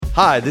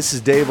Hi, this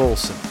is Dave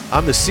Olson.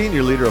 I'm the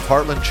senior leader of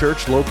Heartland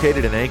Church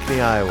located in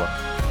Ankeny, Iowa.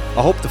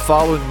 I hope the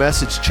following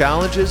message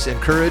challenges,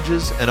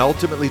 encourages, and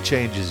ultimately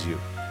changes you.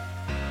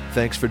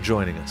 Thanks for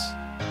joining us.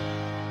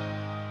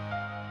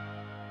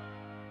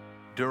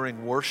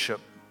 During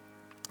worship,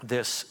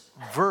 this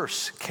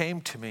verse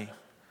came to me.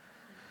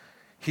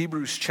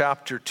 Hebrews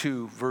chapter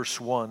 2,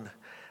 verse 1.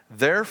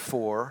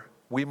 Therefore,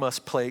 we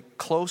must pay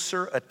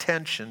closer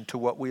attention to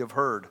what we have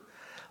heard,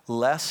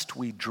 lest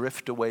we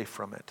drift away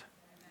from it.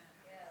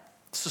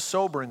 It's a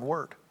sobering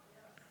word.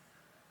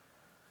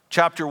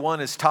 Chapter 1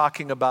 is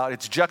talking about,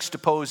 it's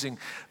juxtaposing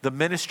the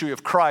ministry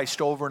of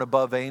Christ over and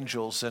above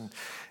angels. And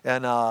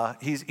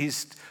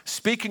he's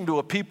speaking to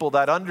a people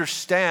that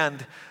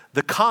understand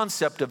the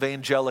concept of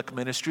angelic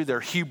ministry. They're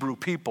Hebrew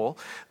people.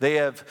 They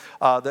have,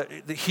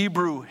 the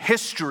Hebrew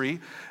history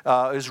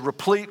is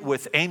replete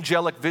with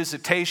angelic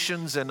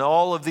visitations and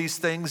all of these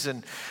things.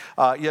 And,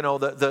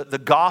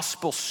 the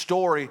gospel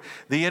story,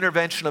 the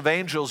intervention of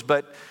angels.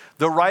 But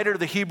the writer of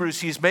the Hebrews,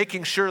 he's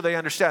making sure they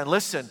understand,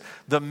 listen,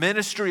 the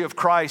ministry of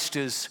Christ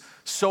is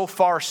so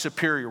far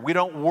superior. We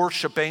don't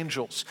worship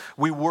angels.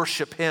 We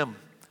worship Him.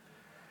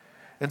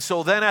 And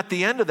so then at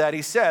the end of that,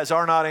 he says,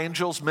 are not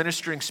angels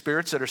ministering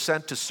spirits that are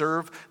sent to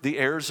serve the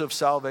heirs of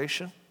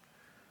salvation?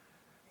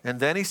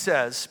 And then he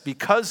says,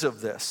 because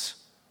of this,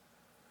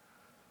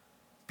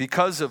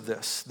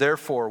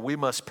 therefore, we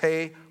must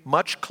pay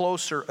much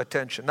closer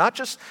attention. Not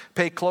just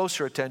pay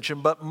closer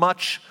attention, but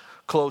much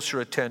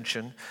closer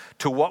attention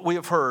to what we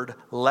have heard,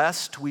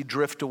 lest we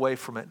drift away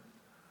from it.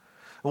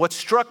 And what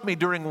struck me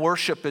during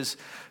worship is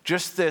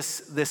just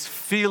this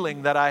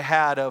feeling that I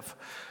had of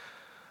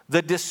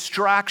the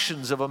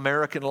distractions of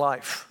American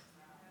life.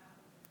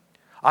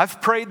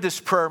 I've prayed this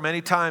prayer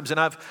many times, and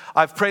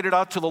I've prayed it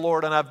out to the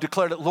Lord, and I've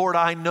declared it, Lord,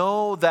 I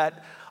know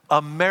that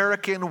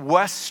American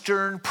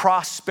Western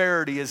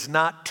prosperity is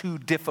not too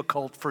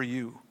difficult for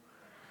you.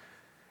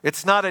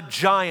 It's not a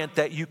giant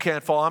that you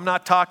can't fall. I'm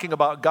not talking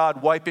about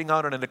God wiping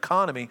out an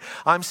economy.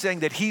 I'm saying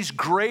that He's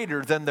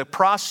greater than the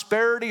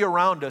prosperity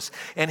around us,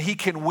 and He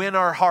can win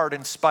our heart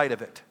in spite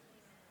of it.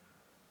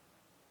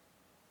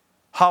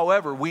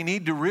 However, we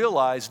need to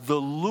realize the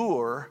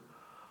lure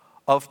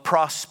of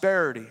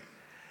prosperity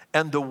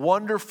and the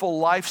wonderful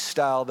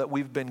lifestyle that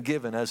we've been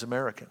given as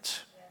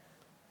Americans.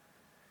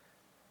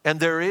 And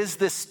there is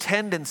this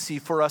tendency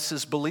for us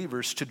as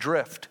believers to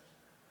drift.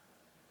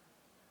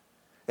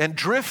 And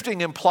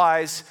drifting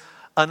implies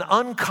an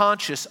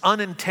unconscious,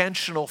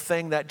 unintentional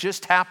thing that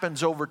just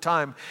happens over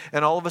time,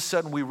 and all of a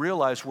sudden we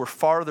realize we're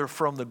farther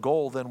from the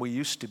goal than we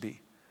used to be.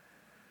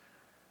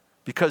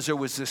 Because there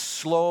was this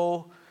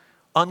slow,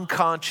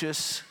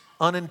 unconscious,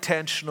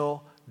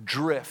 unintentional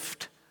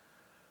drift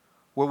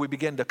where we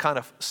begin to kind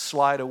of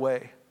slide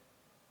away.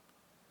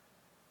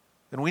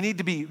 And we need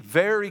to be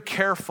very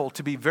careful,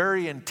 to be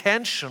very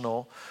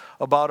intentional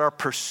about our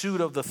pursuit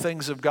of the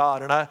things of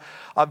God. And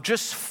I've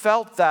just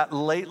felt that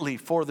lately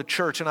for the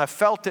church, and I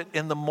felt it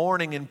in the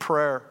morning in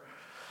prayer.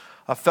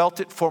 I felt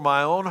it for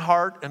my own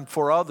heart and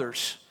for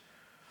others.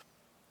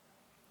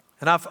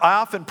 And I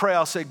often pray,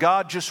 I'll say,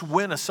 God, just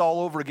win us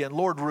all over again.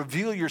 Lord,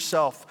 reveal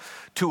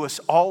yourself to us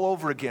all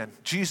over again.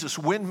 Jesus,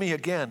 win me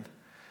again.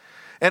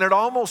 And it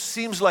almost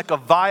seems like a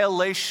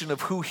violation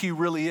of who He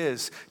really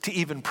is to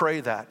even pray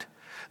that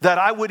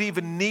I would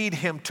even need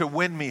Him to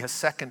win me a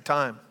second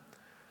time.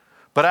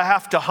 But I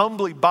have to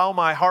humbly bow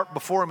my heart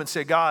before Him and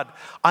say, God,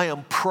 I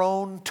am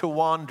prone to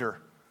wander.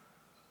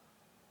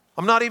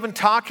 I'm not even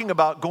talking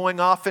about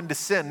going off into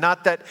sin.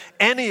 Not that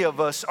any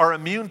of us are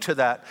immune to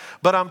that.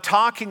 But I'm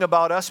talking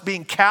about us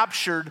being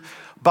captured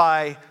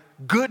by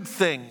good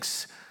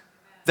things.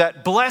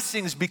 That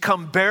blessings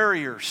become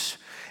barriers.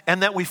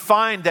 And that we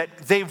find that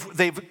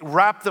they've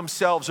wrapped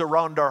themselves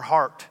around our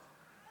heart.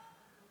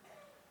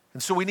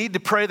 And so we need to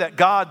pray that,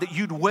 God, that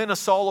You'd win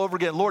us all over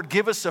again. Lord,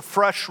 give us a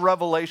fresh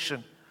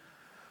revelation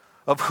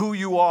of who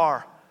You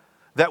are,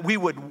 that we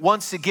would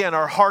once again,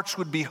 our hearts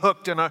would be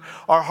hooked and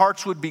our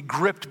hearts would be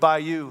gripped by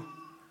You.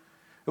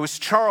 It was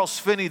Charles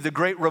Finney, the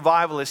great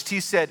revivalist.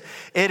 He said,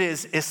 it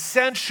is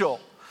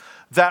essential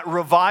that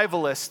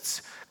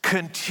revivalists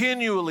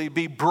continually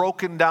be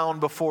broken down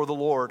before the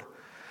Lord,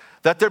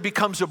 that there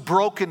becomes a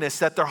brokenness,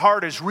 that their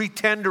heart is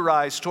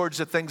re-tenderized towards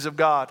the things of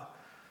God.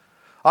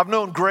 I've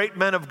known great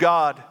men of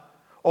God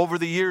over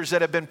the years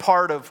that have been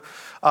part of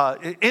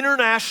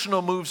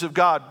international moves of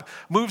God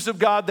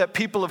that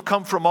people have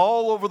come from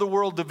all over the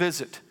world to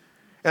visit.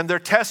 And their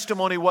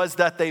testimony was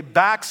that they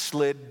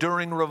backslid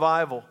during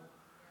revival.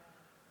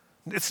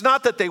 It's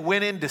not that they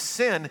went into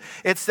sin,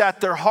 it's that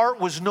their heart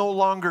was no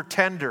longer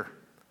tender.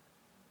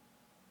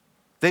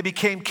 They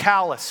became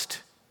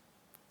calloused.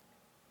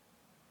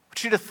 I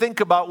want you to think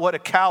about what a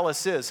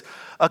callous is.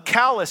 A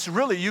callous,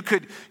 really, you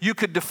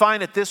could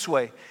define it this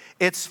way.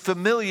 It's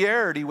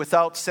familiarity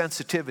without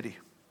sensitivity.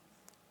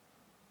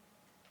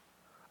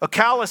 A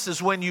callus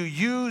is when you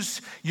use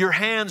your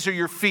hands or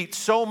your feet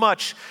so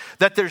much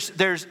that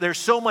there's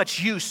so much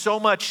use, so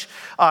much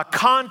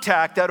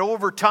contact that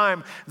over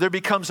time there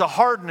becomes a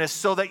hardness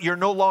so that you're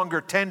no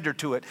longer tender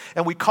to it.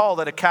 And we call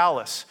that a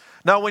callus.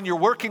 Now, when you're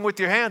working with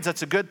your hands,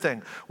 that's a good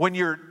thing. When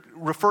you're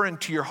referring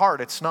to your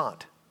heart, it's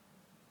not.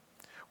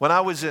 When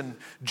I was in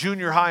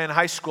junior high and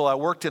high school, I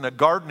worked in a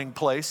gardening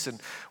place, and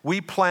we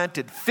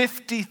planted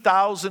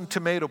 50,000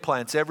 tomato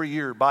plants every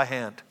year by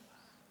hand.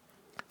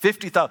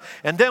 50,000.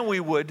 And then we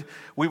would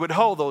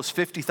hoe those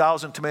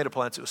 50,000 tomato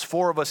plants. It was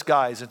 4 of us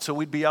guys, and so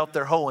we'd be out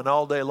there hoeing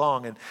all day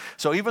long. And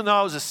so even though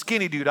I was a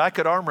skinny dude, I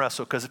could arm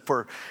wrestle, because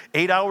for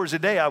 8 hours a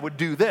day, I would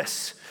do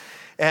this.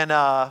 And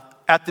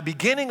at the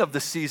beginning of the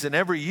season,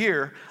 every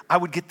year, I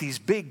would get these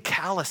big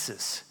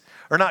calluses.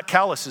 Or not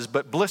calluses,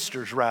 but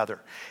blisters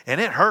rather.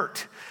 And it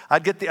hurt.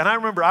 And I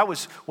remember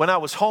when I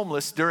was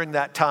homeless during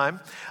that time,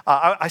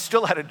 I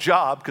still had a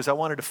job because I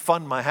wanted to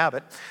fund my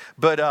habit.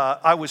 But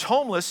I was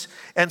homeless,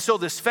 and so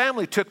this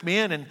family took me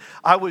in, and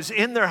I was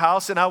in their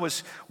house, and I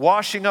was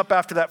washing up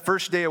after that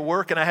first day of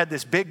work, and I had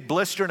this big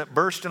blister, and it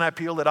burst, and I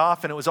peeled it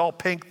off, and it was all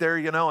pink there,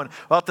 and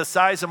about the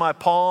size of my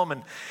palm.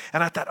 And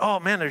I thought, oh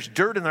man, there's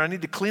dirt in there. I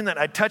need to clean that.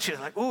 I'd touch it,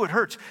 like, ooh, it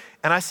hurts.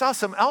 And I saw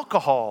some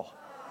alcohol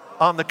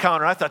on the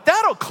counter. I thought,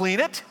 that'll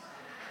clean it.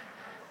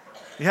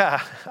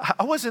 Yeah,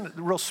 I wasn't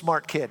a real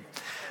smart kid.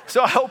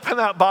 So I opened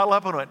that bottle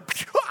up and went,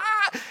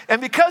 ah! And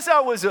because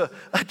I was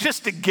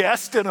just a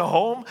guest in a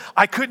home,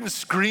 I couldn't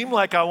scream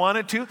like I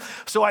wanted to.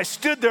 So I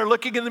stood there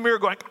looking in the mirror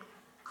going,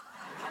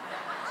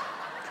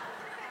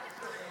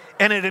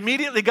 and it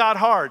immediately got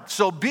hard.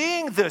 So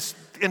being this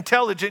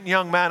intelligent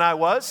young man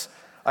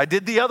I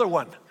did the other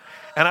one.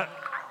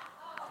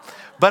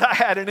 But I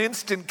had an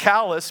instant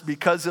callus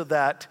because of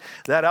that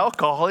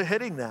alcohol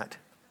hitting that.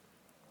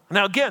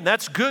 Now again,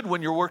 that's good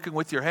when you're working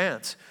with your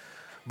hands,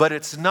 but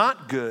it's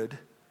not good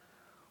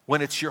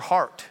when it's your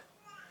heart.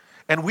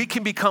 And we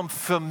can become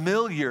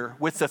familiar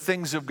with the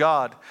things of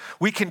God.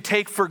 We can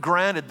take for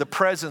granted the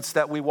presence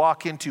that we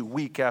walk into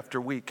week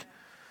after week.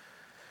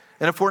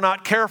 And if we're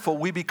not careful,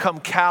 we become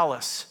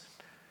callous.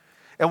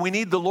 And we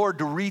need the Lord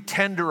to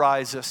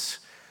re-tenderize us.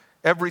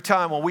 Every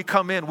time when we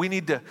come in, we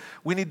need to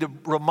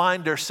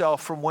remind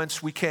ourselves from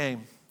whence we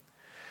came.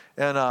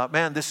 And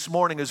man, this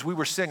morning as we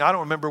were singing, I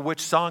don't remember which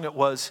song it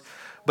was,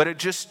 but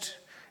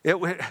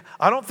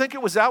I don't think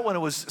it was that one. It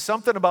was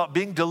something about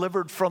being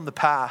delivered from the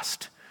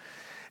past.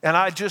 And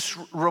I just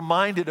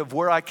reminded of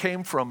where I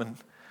came from.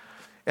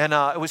 And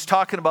it was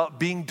talking about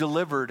being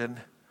delivered. And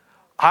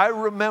I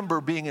remember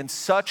being in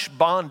such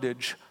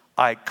bondage,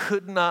 I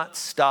could not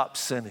stop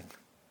sinning.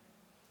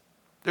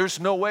 There's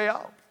no way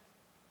out.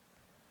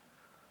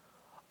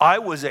 I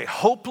was a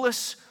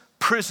hopeless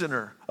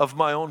prisoner of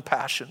my own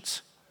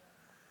passions.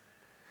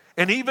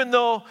 And even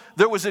though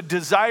there was a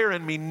desire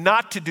in me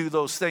not to do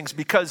those things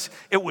because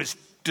it was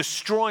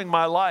destroying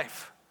my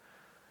life,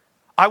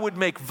 I would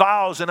make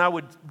vows and I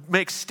would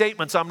make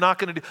statements I'm not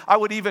going to do. I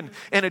would even,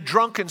 in a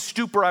drunken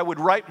stupor, I would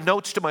write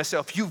notes to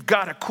myself, you've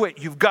got to quit,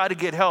 you've got to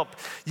get help,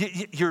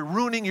 you're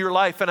ruining your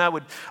life. And I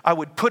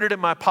would put it in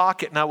my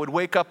pocket, and I would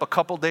wake up a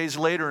couple days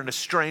later in a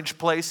strange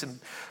place and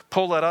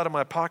pull that out of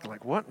my pocket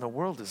like, what in the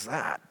world is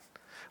that?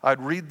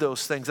 I'd read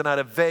those things, and I had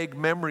a vague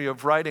memory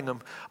of writing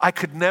them. I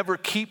could never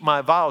keep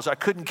my vows. I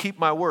couldn't keep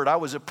my word. I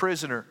was a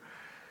prisoner.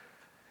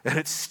 And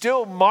it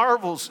still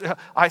marvels.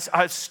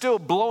 I'm still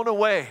blown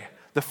away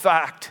the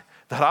fact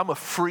that I'm a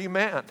free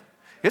man.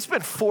 It's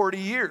been 40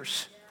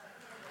 years,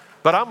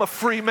 but I'm a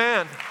free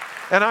man.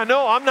 And I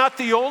know I'm not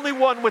the only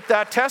one with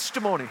that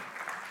testimony.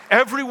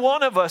 Every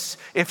one of us,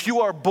 if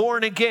you are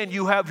born again,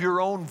 you have your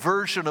own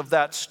version of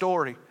that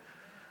story.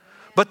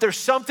 But there's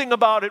something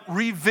about it,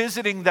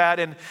 revisiting that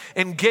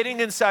and getting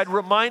inside,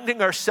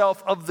 reminding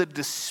ourselves of the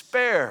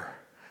despair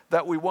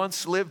that we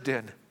once lived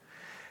in,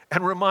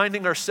 and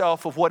reminding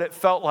ourselves of what it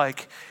felt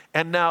like,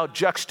 and now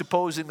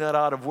juxtaposing that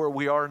out of where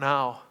we are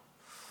now.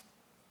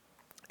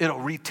 It'll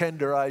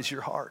retenderize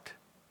your heart.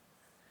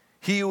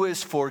 He who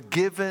is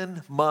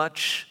forgiven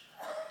much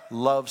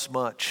loves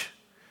much.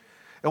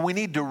 And we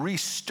need to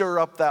re-stir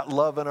up that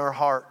love in our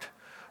heart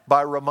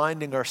by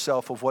reminding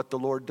ourselves of what the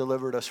Lord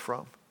delivered us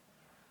from.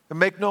 And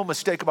make no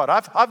mistake about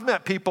it. I've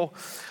met people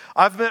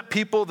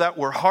that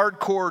were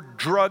hardcore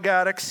drug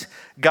addicts,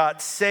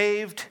 got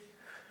saved,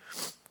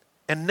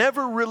 and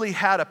never really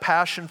had a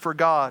passion for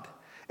God,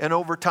 and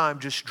over time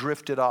just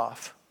drifted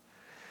off.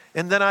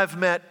 And then I've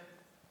met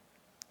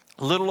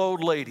little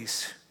old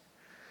ladies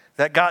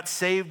that got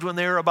saved when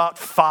they were about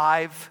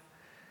 5,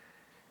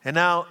 and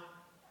now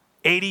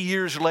 80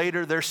 years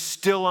later, they're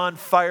still on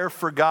fire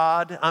for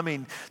God. I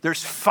mean,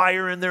 there's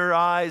fire in their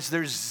eyes,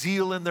 there's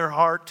zeal in their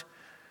heart.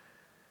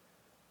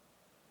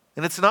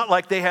 And it's not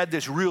like they had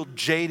this real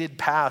jaded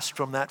past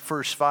from that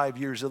first 5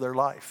 years of their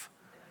life.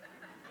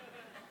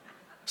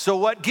 So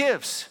what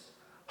gives?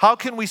 How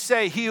can we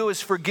say he who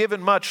is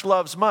forgiven much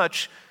loves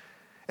much?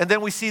 And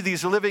then we see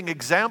these living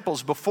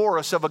examples before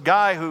us of a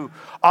guy who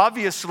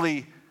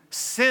obviously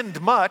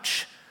sinned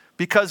much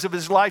because of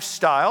his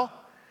lifestyle.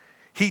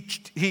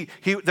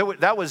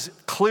 That was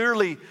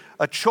clearly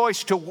a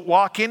choice to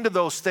walk into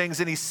those things,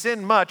 and he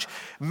sinned much,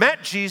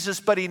 met Jesus,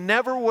 but he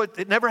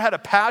never had a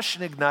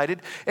passion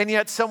ignited. And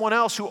yet someone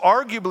else who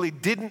arguably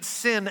didn't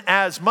sin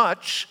as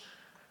much,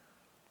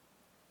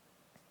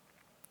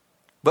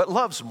 but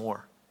loves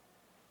more.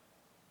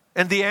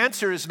 And the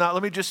answer is not,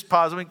 let me just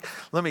pause,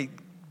 let me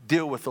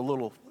deal with a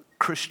little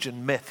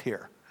Christian myth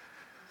here.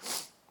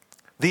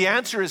 The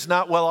answer is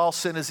not, well, all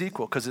sin is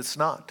equal, because it's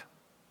not.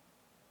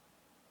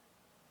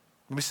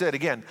 Let me say it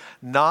again.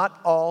 Not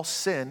all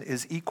sin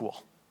is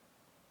equal.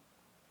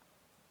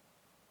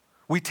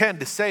 We tend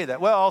to say that,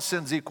 well, all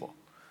sin's equal.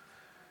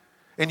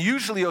 And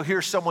usually you'll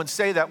hear someone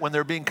say that when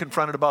they're being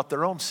confronted about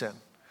their own sin.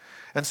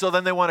 And so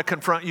then they want to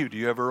confront you. Do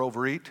you ever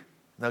overeat? And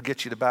they'll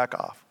get you to back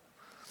off.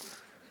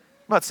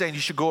 I'm not saying you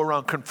should go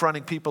around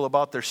confronting people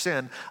about their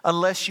sin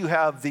unless you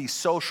have the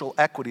social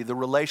equity, the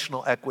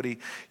relational equity.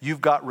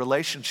 You've got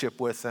relationship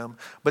with them.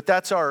 But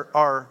that's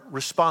our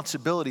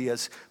responsibility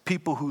as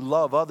people who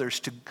love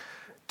others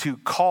to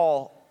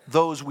call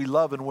those we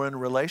love and we're in a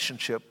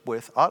relationship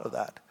with out of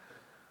that.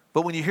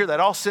 But when you hear that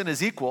all sin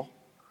is equal,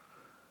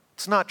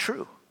 it's not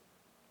true.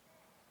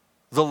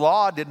 The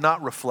law did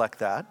not reflect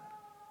that.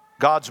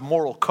 God's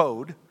moral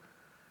code.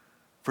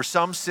 For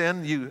some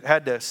sin, you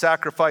had to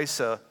sacrifice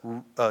a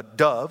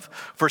dove.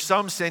 For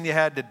some sin, you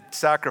had to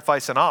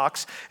sacrifice an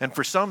ox. And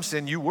for some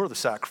sin, you were the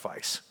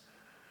sacrifice.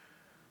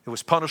 It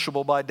was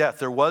punishable by death.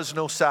 There was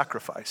no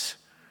sacrifice.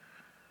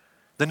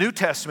 The New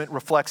Testament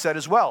reflects that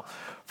as well.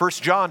 1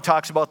 John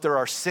talks about there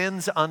are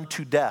sins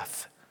unto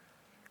death.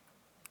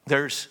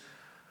 There's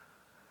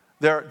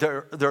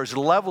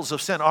levels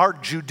of sin. Our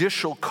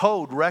judicial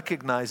code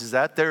recognizes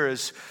that. There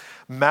is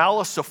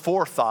malice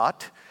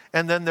aforethought,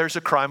 and then there's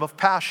a crime of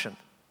passion.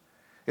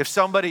 If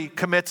somebody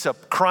commits a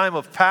crime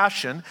of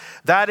passion,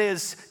 that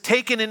is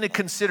taken into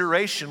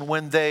consideration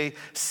when they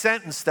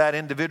sentence that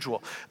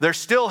individual. They're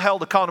still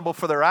held accountable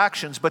for their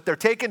actions, but they're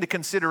taken into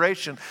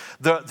consideration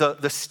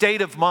the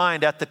state of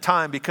mind at the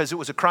time, because it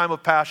was a crime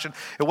of passion.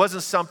 It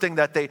wasn't something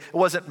it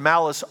wasn't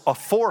malice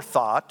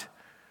aforethought.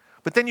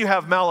 But then you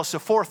have malice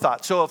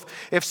aforethought. So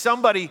if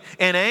somebody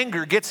in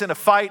anger gets in a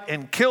fight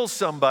and kills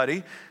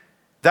somebody,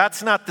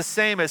 that's not the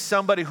same as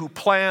somebody who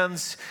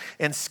plans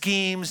and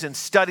schemes and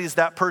studies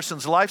that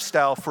person's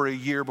lifestyle for a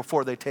year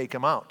before they take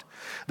him out.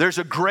 There's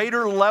a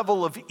greater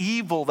level of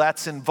evil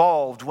that's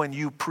involved when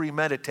you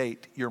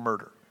premeditate your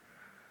murder.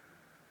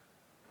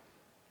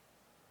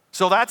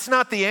 So that's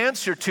not the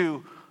answer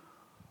to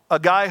a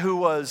guy who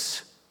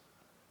was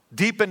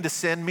deep into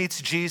sin,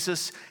 meets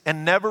Jesus,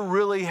 and never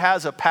really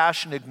has a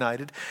passion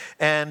ignited,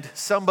 and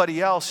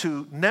somebody else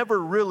who never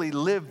really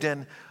lived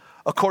in,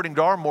 according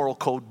to our moral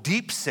code,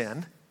 deep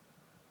sin,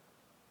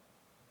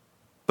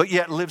 but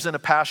yet lives in a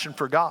passion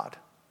for God.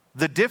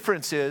 The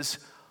difference is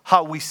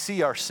how we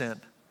see our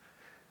sin.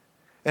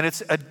 And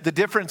the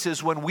difference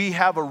is when we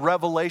have a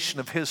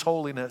revelation of His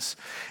holiness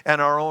and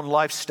our own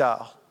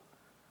lifestyle.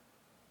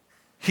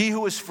 He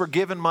who is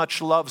forgiven much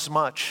loves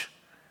much.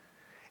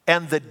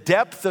 And the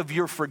depth of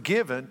your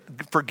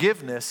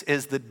forgiveness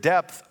is the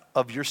depth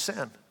of your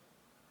sin.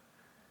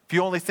 If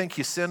you only think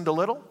you sinned a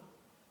little,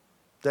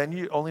 then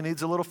you only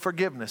needs a little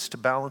forgiveness to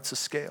balance the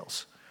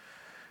scales.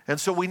 And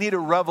so we need a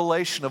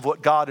revelation of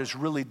what God has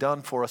really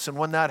done for us. And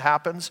when that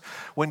happens,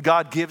 when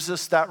God gives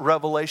us that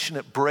revelation,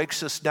 it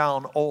breaks us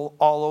down all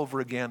over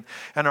again.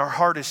 And our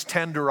heart is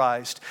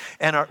tenderized,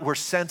 and we're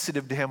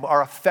sensitive to Him.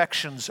 Our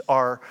affections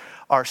are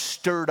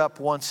stirred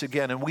up once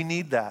again, and we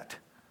need that.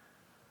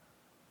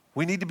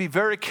 We need to be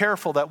very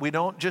careful that we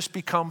don't just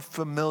become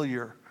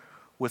familiar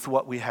with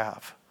what we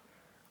have.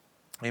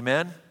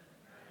 Amen?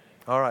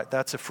 All right,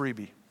 that's a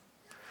freebie.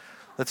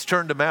 Let's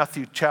turn to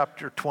Matthew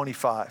chapter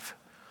 25.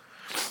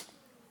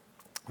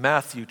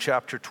 Matthew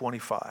chapter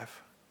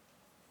 25.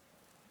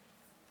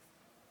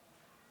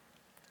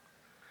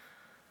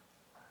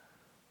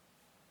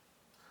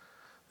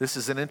 This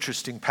is an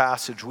interesting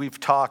passage. We've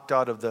talked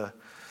out of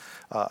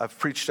I've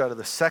preached out of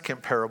the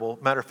second parable.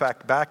 Matter of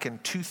fact, back in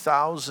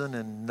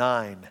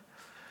 2009,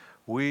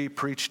 we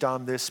preached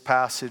on this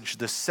passage,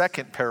 the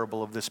second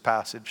parable of this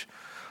passage,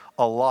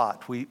 a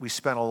lot. We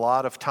spent a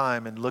lot of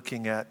time in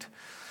looking at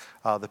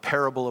the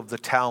parable of the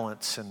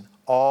talents and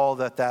all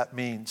that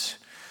means.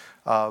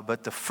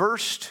 But the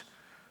first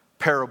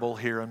parable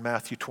here in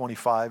Matthew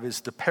 25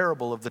 is the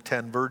parable of the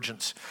 10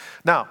 virgins.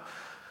 Now,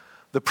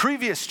 the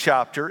previous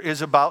chapter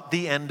is about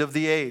the end of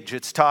the age.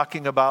 It's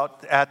talking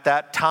about at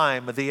that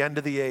time, the end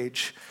of the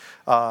age.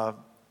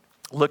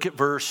 Look at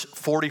verse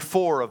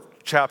 44 of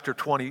chapter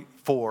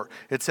 24.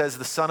 It says,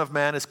 the Son of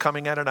Man is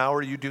coming at an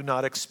hour you do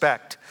not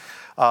expect.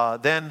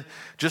 Then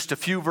just a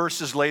few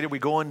verses later, we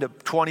go into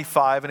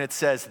 25 and it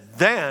says,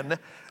 then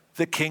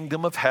the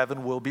kingdom of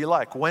heaven will be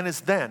like. When is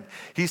then?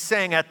 He's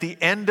saying at the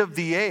end of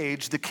the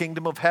age, the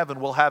kingdom of heaven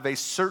will have a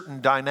certain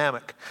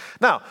dynamic.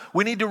 Now,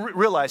 we need to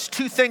realize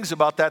two things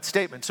about that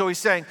statement. So he's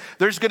saying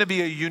there's going to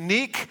be a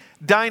unique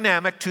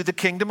dynamic to the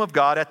kingdom of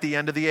God at the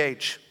end of the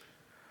age.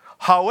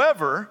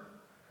 However,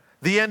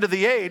 the end of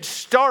the age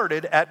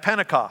started at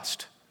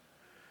Pentecost.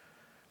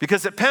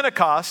 Because at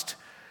Pentecost,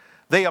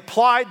 they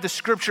applied the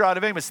scripture out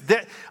of Amos.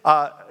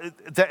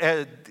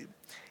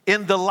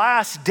 In the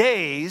last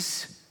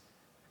days,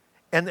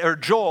 or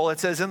Joel, it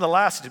says Joel, in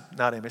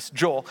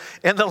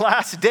the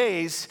last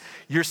days,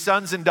 your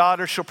sons and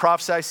daughters shall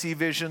prophesy, see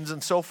visions,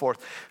 and so forth.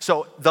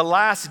 So the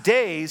last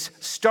days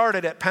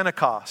started at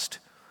Pentecost.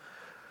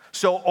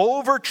 So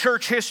over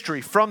church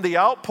history, from the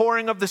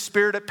outpouring of the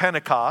Spirit at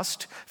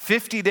Pentecost,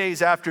 50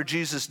 days after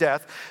Jesus'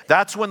 death,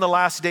 that's when the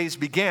last days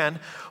began.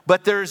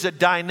 But there's a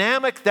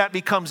dynamic that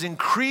becomes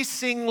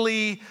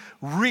increasingly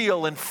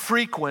real and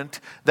frequent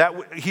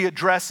that he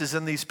addresses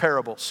in these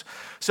parables.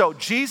 So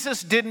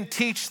Jesus didn't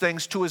teach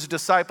things to his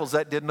disciples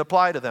that didn't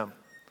apply to them.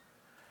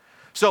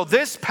 So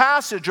this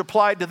passage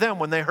applied to them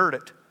when they heard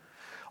it.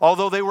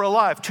 Although they were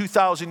alive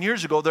 2,000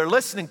 years ago, they're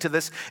listening to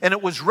this and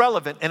it was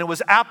relevant and it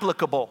was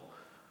applicable.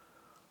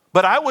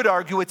 But I would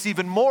argue it's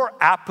even more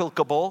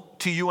applicable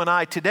to you and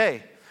I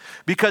today.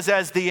 Because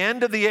as the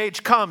end of the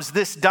age comes,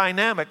 this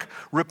dynamic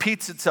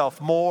repeats itself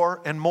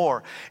more and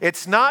more.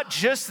 It's not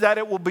just that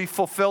it will be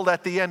fulfilled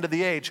at the end of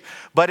the age,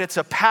 but it's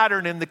a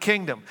pattern in the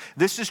kingdom.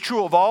 This is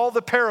true of all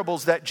the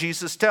parables that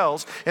Jesus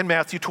tells in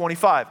Matthew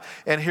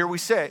 25. And here we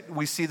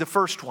see the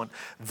first one.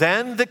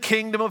 Then the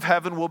kingdom of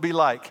heaven will be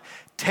like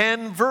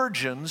 10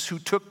 virgins who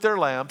took their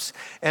lamps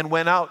and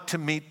went out to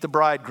meet the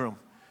bridegroom.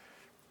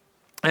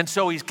 And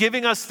so he's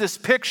giving us this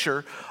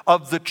picture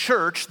of the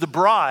church, the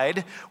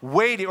bride,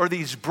 waiting, or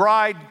these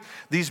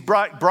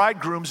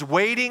bridegrooms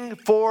waiting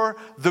for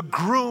the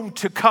groom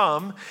to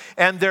come,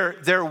 and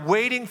they're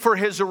waiting for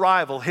his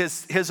arrival,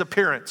 his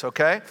appearance,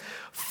 okay?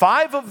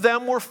 5 of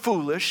them were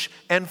foolish,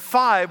 and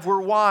 5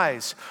 were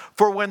wise.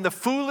 For when the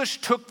foolish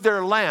took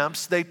their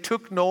lamps, they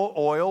took no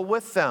oil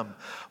with them.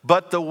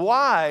 But the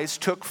wise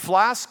took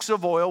flasks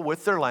of oil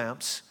with their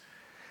lamps.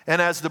 And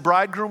as the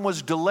bridegroom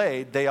was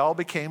delayed, they all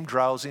became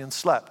drowsy and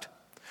slept.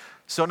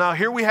 So now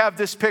here we have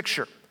this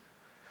picture.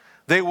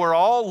 They were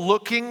all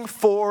looking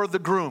for the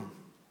groom.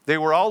 They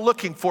were all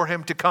looking for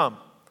him to come.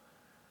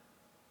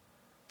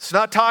 It's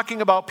not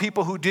talking about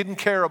people who didn't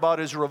care about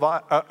his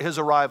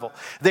arrival.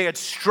 They had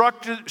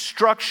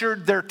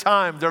structured their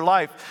time, their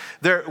life,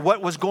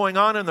 what was going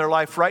on in their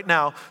life right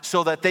now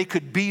so that they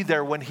could be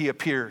there when he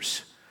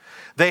appears.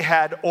 They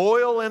had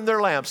oil in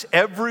their lamps.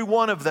 Every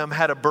one of them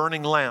had a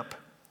burning lamp.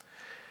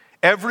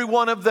 Every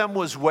one of them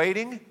was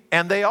waiting,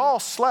 and they all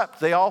slept.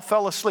 They all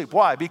fell asleep.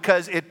 Why?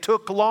 Because it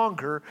took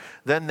longer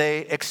than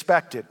they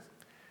expected.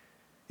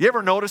 You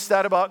ever notice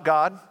that about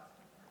God?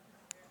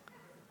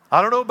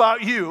 I don't know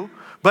about you,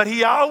 but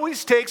he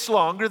always takes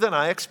longer than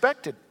I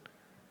expected.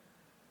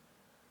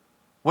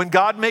 When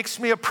God makes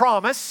me a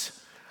promise,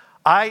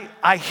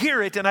 I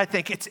hear it and I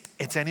think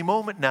it's any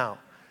moment now.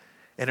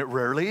 And it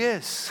rarely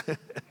is.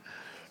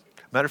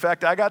 Matter of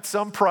fact, I got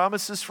some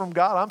promises from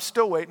God I'm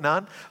still waiting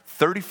on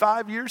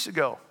 35 years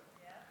ago.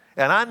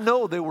 And I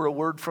know they were a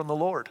word from the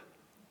Lord.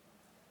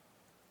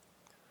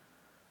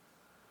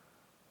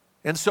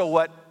 And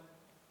so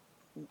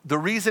the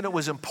reason it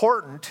was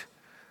important,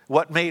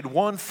 what made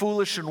one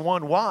foolish and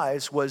one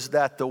wise, was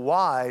that the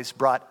wise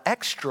brought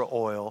extra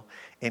oil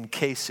in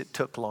case it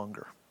took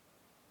longer.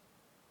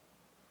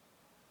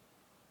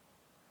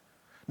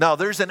 Now,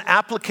 there's an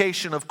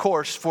application, of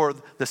course, for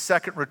the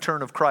second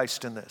return of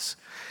Christ in this.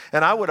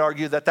 And I would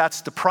argue that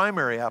that's the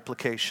primary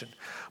application.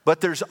 But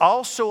there's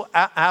also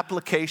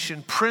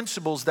application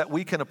principles that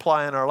we can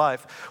apply in our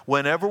life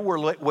whenever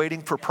we're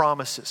waiting for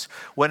promises,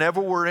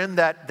 whenever we're in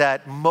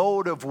that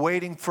mode of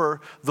waiting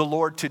for the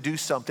Lord to do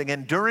something.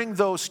 And during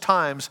those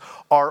times,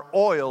 our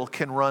oil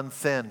can run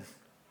thin.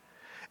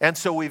 And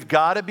so we've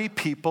got to be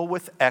people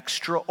with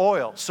extra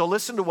oil. So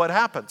listen to what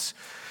happens.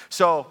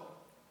 So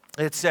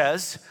it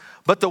says,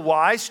 but the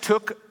wise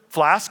took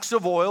flasks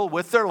of oil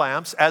with their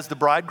lamps. As the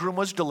bridegroom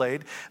was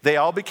delayed, they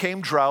all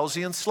became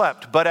drowsy and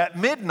slept. But at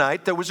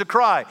midnight there was a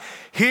cry,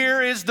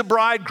 "Here is the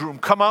bridegroom,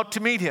 come out to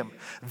meet him."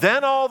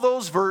 Then all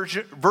those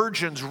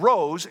virgins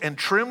rose and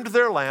trimmed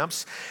their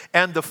lamps.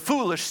 And the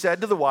foolish said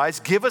to the wise,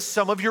 "Give us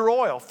some of your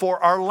oil,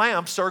 for our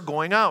lamps are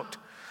going out."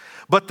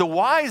 But the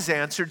wise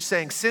answered,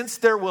 saying, "Since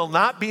there will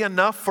not be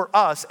enough for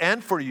us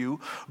and for you,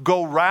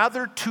 go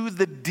rather to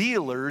the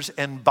dealers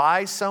and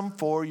buy some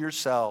for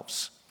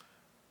yourselves."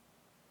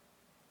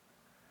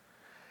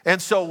 And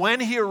so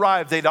when he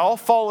arrived, they'd all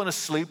fallen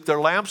asleep.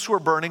 Their lamps were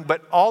burning,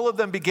 but all of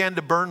them began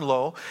to burn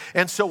low.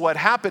 And so what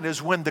happened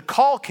is when the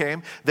call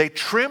came, they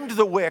trimmed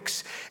the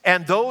wicks,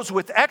 and those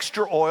with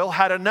extra oil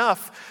had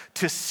enough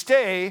to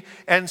stay.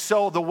 And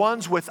so the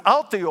ones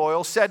without the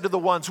oil said to the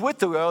ones with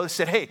the oil, they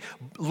said, "Hey,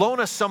 loan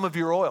us some of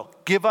your oil.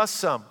 Give us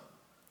some."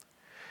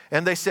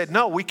 And they said,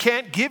 "No, we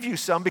can't give you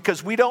some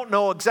because we don't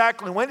know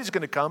exactly when he's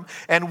going to come,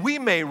 and we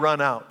may run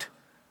out."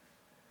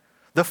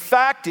 The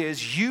fact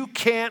is, you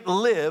can't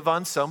live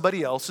on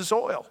somebody else's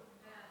oil.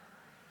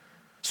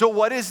 So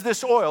what is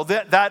this oil?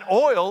 That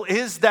oil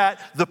is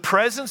the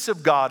presence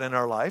of God in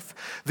our life.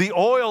 The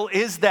oil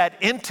is that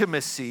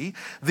intimacy.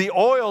 The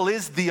oil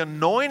is the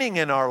anointing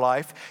in our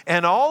life.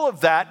 And all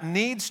of that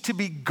needs to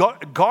be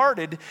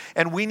guarded,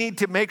 and we need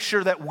to make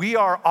sure that we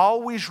are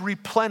always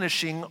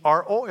replenishing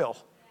our oil.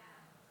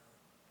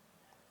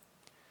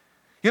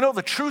 You know,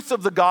 the truth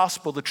of the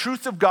gospel, the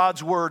truth of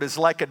God's word is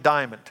like a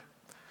diamond.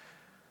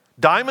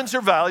 Diamonds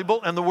are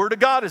valuable, and the Word of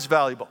God is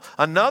valuable.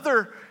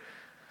 Another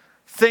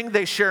thing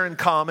they share in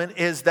common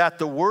is that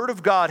the Word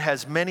of God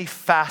has many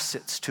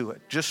facets to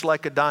it, just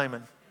like a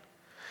diamond.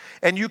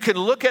 And you can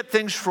look at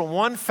things from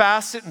one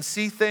facet and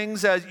see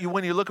things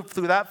when you look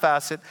through that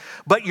facet,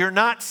 but you're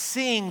not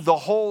seeing the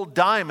whole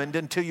diamond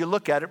until you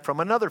look at it from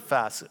another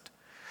facet.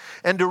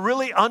 And to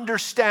really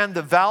understand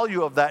the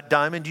value of that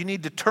diamond, you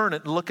need to turn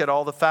it and look at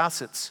all the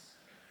facets.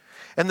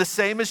 And the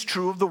same is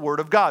true of the Word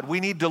of God.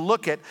 We need to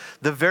look at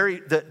the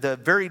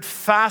varied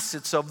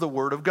facets of the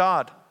Word of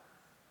God.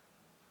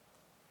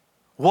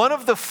 One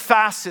of the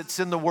facets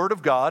in the Word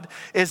of God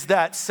is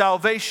that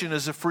salvation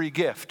is a free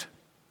gift.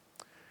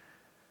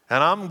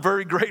 And I'm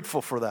very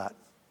grateful for that.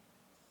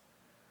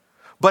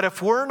 But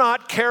if we're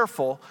not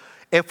careful,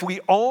 if we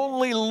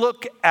only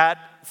look at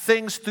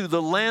things through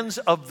the lens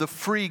of the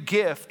free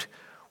gift,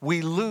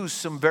 we lose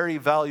some very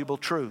valuable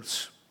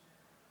truths.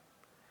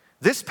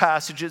 This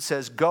passage, it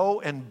says,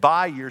 go and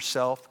buy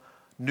yourself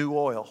new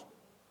oil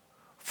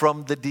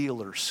from the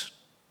dealers.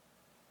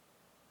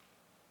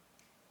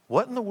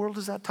 What in the world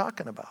is that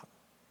talking about?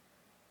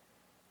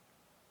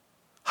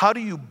 How do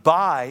you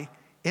buy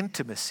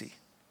intimacy?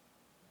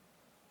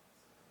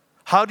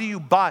 How do you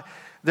buy?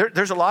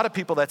 There's a lot of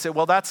people that say,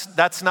 well,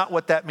 that's not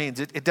what that means.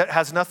 It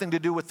has nothing to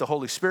do with the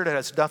Holy Spirit. It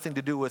has nothing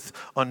to do with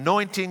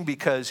anointing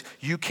because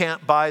you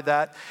can't buy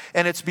that.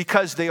 And it's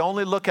because they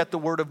only look at the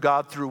Word of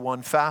God through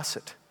one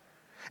facet.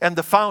 And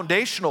the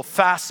foundational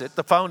facet,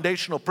 the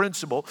foundational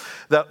principle,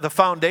 the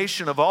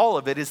foundation of all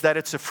of it is that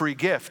it's a free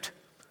gift.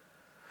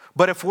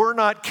 But if we're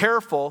not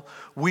careful,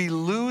 we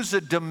lose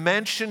a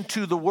dimension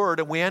to the Word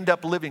and we end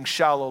up living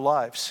shallow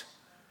lives.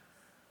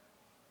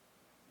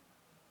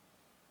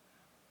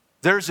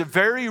 There's a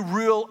very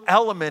real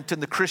element in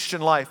the Christian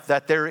life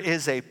that there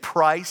is a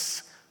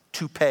price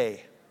to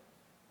pay.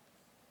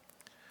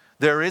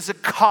 There is a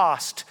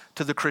cost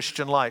to the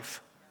Christian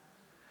life.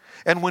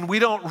 And when we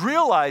don't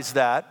realize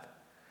that,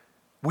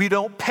 we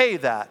don't pay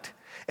that.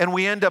 And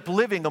we end up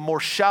living a more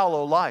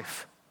shallow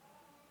life.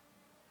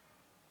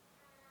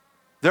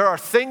 There are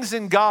things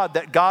in God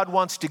that God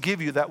wants to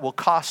give you that will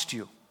cost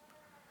you.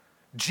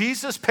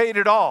 Jesus paid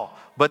it all,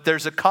 but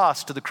there's a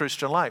cost to the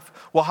Christian life.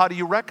 Well, how do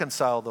you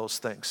reconcile those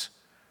things?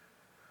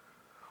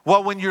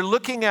 Well, when you're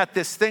looking at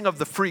this thing of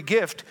the free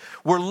gift,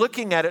 we're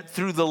looking at it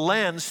through the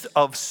lens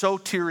of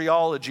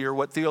soteriology, or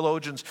what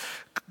theologians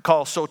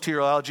call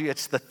soteriology.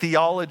 It's the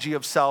theology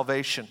of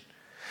salvation.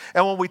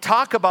 And when we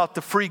talk about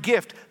the free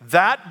gift,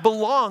 that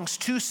belongs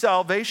to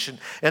salvation.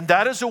 And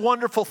that is a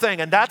wonderful thing.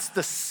 And that's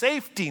the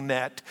safety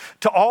net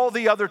to all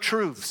the other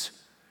truths.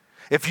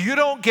 If you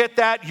don't get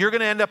that, you're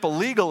going to end up a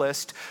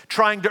legalist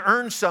trying to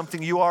earn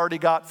something you already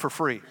got for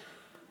free.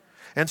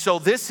 And so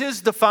this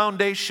is the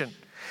foundation.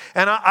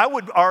 And I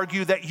would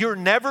argue that you're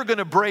never going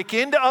to break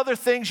into other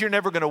things. You're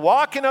never going to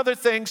walk in other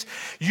things.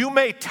 You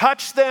may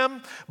touch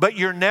them, but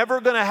you're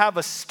never going to have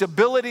a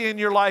stability in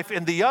your life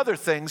in the other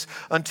things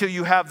until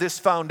you have this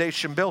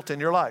foundation built in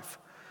your life.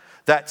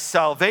 That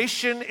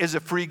salvation is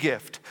a free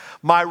gift.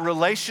 My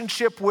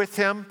relationship with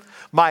Him,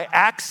 my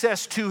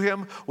access to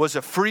Him was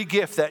a free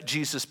gift that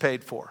Jesus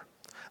paid for.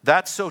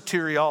 That's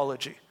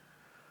soteriology.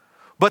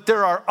 But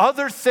there are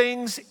other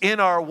things in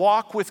our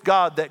walk with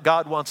God that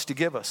God wants to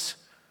give us.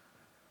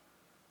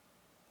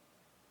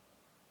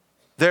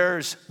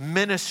 There's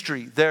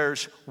ministry,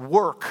 there's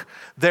work,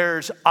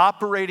 there's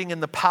operating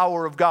in the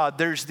power of God.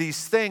 There's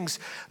these things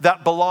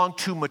that belong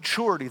to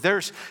maturity.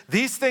 There's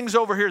these things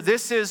over here.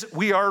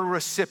 We are a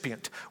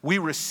recipient. We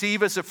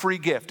receive as a free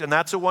gift, and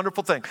that's a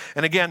wonderful thing.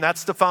 And again,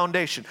 that's the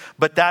foundation.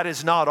 But that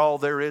is not all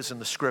there is in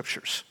the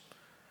Scriptures.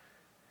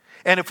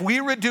 And if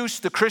we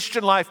reduce the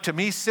Christian life to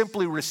me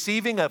simply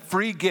receiving a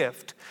free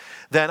gift,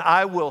 then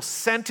I will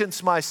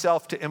sentence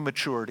myself to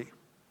immaturity.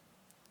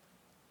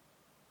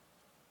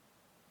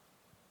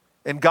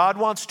 And God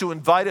wants to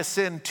invite us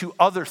into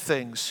other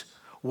things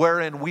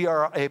wherein we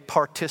are a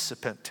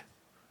participant.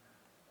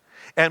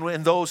 And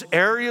in those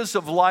areas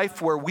of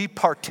life where we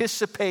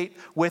participate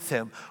with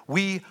Him,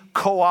 we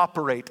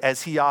cooperate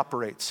as He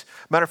operates.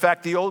 Matter of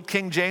fact, the old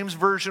King James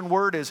Version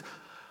word is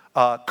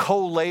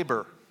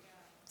co-labor.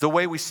 The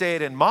way we say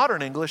it in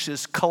modern English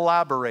is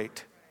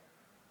collaborate.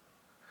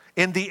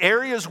 In the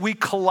areas we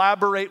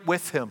collaborate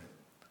with Him,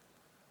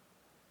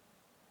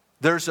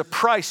 there's a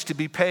price to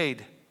be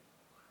paid.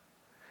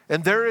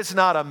 And there is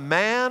not a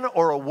man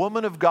or a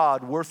woman of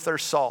God worth their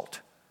salt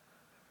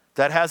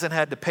that hasn't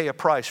had to pay a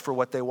price for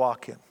what they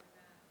walk in.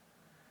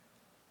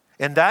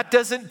 And that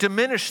doesn't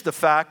diminish the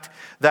fact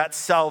that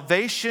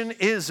salvation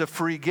is a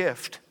free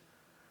gift.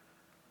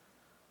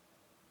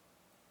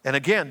 And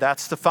again,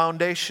 that's the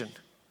foundation.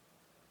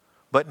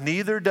 But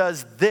neither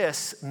does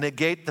this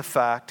negate the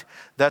fact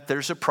that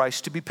there's a price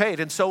to be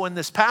paid. And so in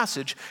this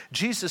passage,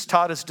 Jesus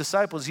taught His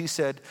disciples, He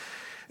said,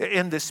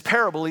 in this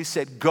parable, He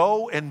said,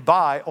 go and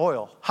buy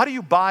oil. How do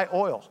you buy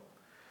oil?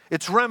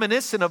 It's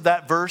reminiscent of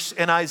that verse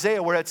in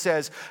Isaiah where it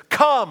says,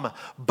 come,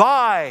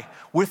 buy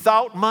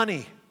without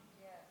money.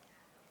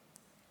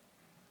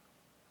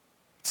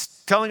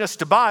 It's telling us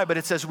to buy, but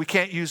it says we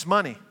can't use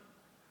money.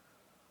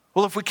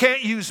 Well, if we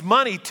can't use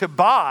money to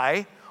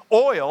buy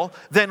oil,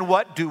 then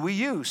what do we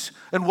use?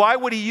 And why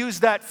would He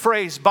use that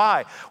phrase,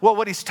 buy? Well,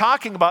 what He's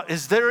talking about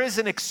is there is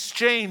an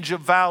exchange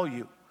of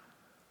value.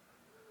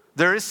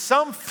 There is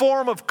some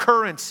form of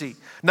currency.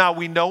 Now,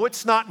 we know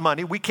it's not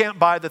money. We can't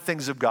buy the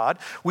things of God.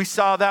 We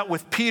saw that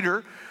with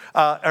Peter,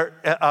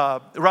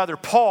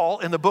 Paul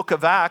in the book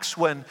of Acts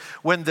when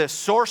the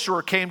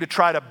sorcerer came to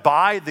try to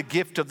buy the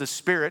gift of the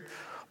Spirit.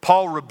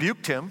 Paul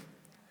rebuked him.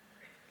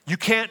 You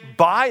can't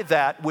buy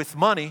that with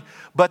money,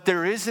 but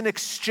there is an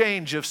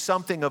exchange of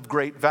something of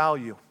great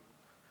value.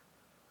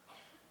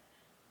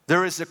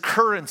 There is a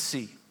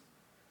currency.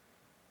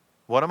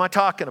 What am I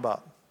talking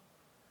about?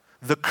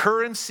 The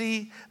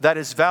currency that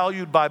is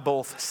valued by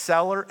both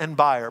seller and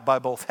buyer, by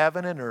both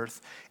heaven and earth,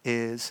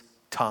 is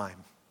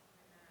time.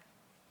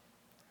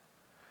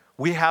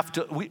 We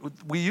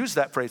use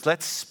that phrase,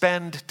 let's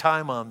spend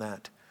time on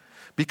that,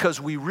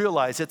 because we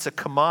realize it's a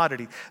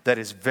commodity that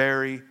is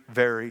very,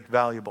 very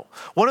valuable.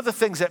 One of the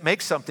things that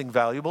makes something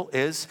valuable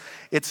is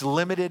its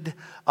limited,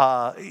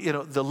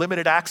 the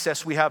limited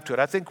access we have to it.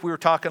 I think we were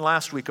talking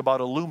last week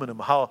about aluminum,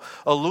 how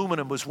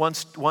aluminum was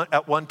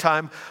at one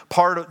time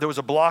there was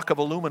a block of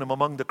aluminum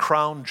among the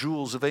crown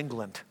jewels of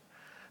England.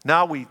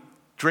 Now we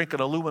drink an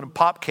aluminum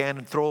pop can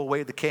and throw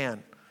away the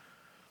can.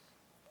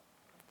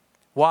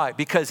 Why?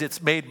 Because it's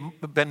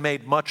been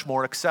made much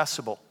more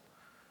accessible.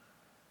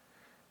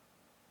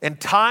 And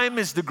time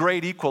is the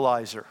great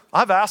equalizer.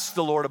 I've asked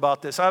the Lord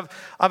about this. I've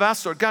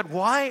asked the Lord, God,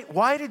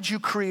 why did you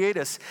create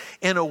us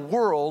in a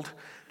world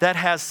that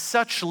has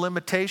such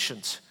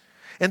limitations?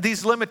 And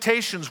these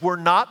limitations were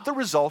not the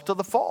result of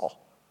the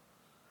fall.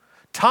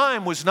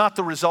 Time was not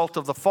the result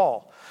of the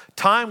fall.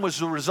 Time was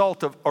the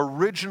result of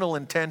original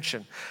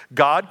intention.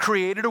 God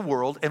created a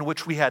world in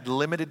which we had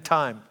limited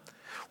time.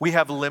 We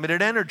have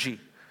limited energy.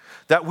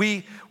 That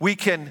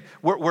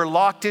we're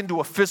locked into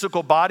a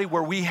physical body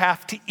where we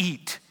have to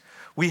eat.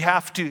 We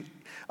have to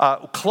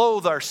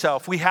clothe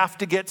ourselves. We have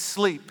to get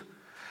sleep.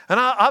 And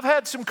I've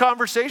had some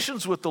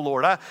conversations with the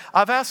Lord.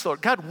 I've asked the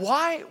Lord, God,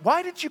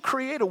 why did you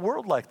create a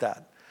world like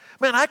that?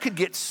 Man, I could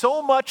get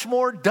so much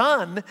more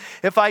done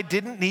if I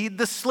didn't need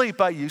the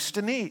sleep I used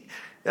to need.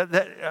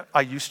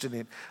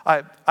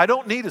 I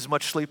don't need as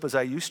much sleep as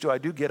I used to. I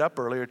do get up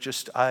earlier,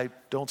 just I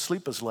don't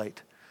sleep as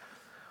late.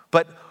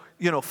 But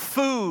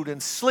food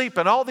and sleep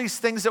and all these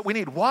things that we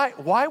need.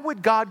 Why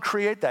would God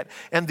create that?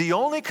 And the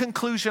only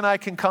conclusion I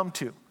can come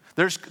to,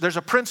 there's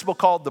a principle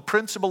called the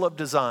principle of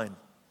design.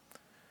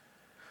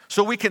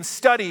 So we can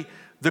study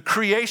the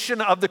creation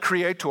of the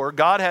Creator.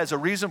 God has a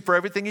reason for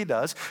everything He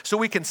does. So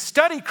we can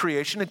study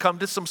creation and come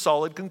to some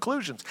solid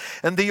conclusions.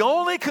 And the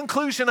only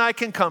conclusion I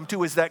can come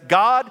to is that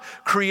God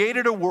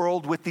created a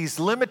world with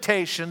these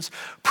limitations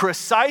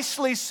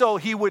precisely so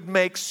He would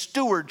make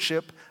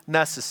stewardship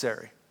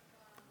necessary.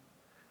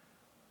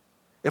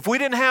 If we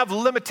didn't have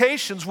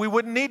limitations, we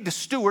wouldn't need to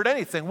steward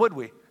anything, would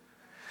we?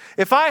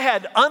 If I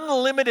had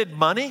unlimited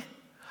money,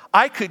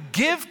 I could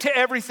give to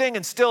everything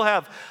and still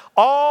have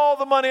all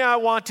the money I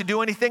want to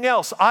do anything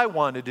else I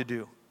wanted to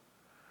do.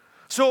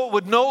 So it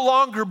would no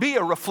longer be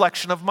a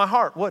reflection of my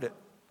heart, would it?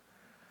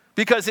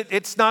 Because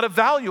it's not a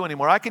value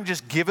anymore. I can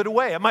just give it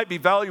away. It might be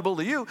valuable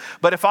to you,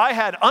 but if I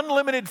had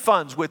unlimited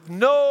funds with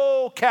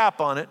no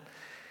cap on it,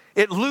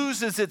 it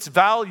loses its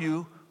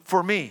value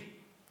for me.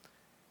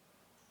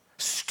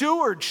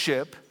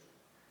 Stewardship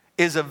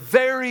is a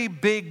very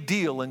big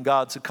deal in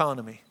God's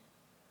economy.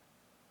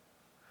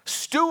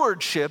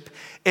 Stewardship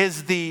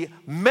is the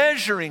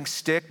measuring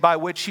stick by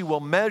which He will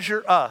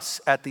measure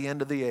us at the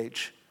end of the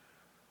age.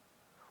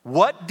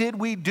 What did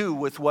we do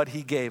with what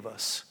He gave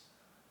us?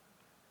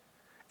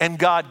 And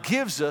God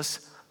gives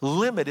us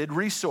limited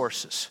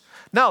resources.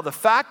 Now, the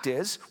fact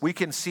is, we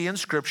can see in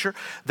Scripture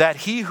that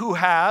he who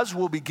has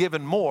will be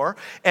given more.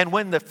 And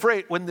when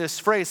this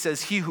phrase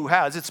says he who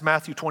has, it's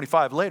Matthew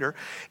 25 later,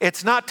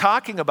 it's not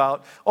talking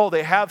about,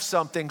 they have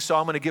something, so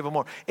I'm going to give them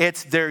more.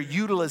 It's their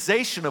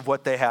utilization of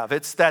what they have.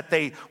 It's that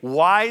they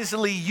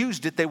wisely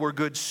used it. They were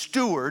good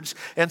stewards,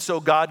 and so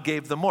God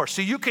gave them more.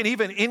 So you can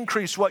even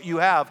increase what you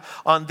have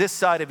on this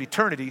side of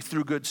eternity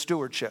through good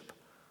stewardship.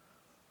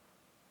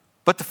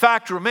 But the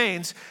fact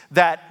remains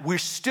that we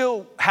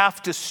still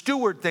have to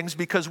steward things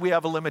because we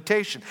have a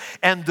limitation.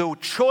 And the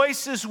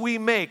choices we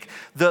make,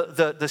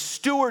 the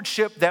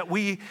stewardship that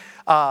we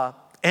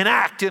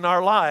enact in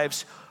our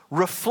lives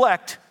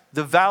reflect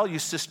the value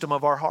system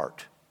of our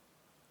heart.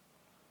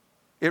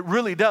 It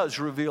really does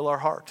reveal our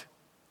heart.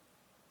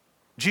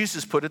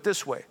 Jesus put it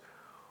this way,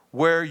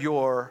 where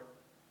your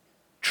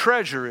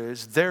treasure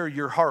is, there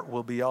your heart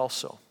will be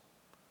also.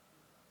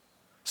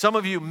 Some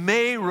of you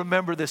may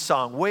remember this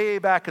song way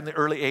back in the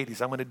early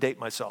 80s. I'm going to date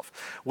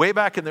myself. Way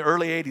back in the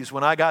early 80s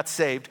when I got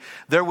saved,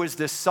 there was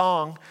this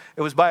song.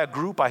 It was by a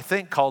group, I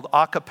think, called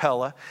A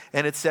Cappella.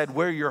 And it said,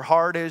 where your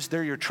heart is,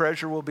 there your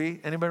treasure will be.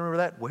 Anybody remember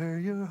that? Where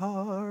your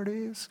heart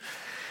is.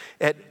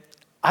 And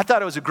I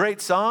thought it was a great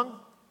song,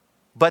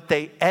 but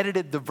they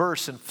edited the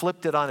verse and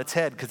flipped it on its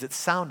head because it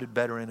sounded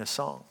better in a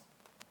song.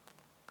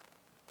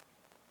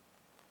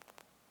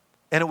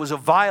 And it was a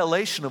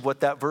violation of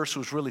what that verse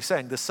was really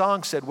saying. The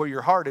song said, where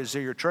your heart is,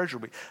 there your treasure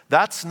will be.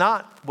 That's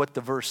not what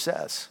the verse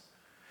says.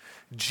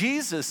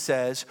 Jesus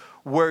says,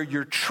 where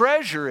your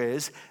treasure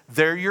is,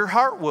 there your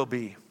heart will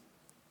be.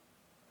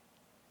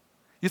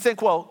 You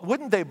think, well,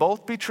 wouldn't they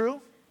both be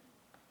true?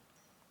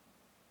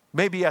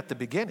 Maybe at the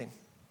beginning.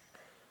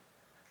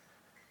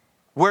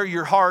 Where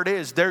your heart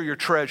is, there your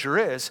treasure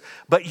is.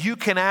 But you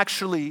can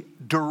actually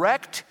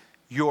direct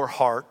your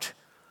heart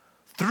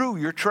through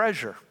your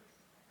treasure.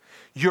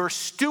 Your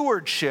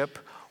stewardship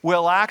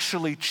will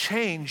actually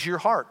change your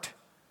heart.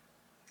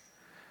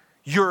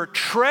 Your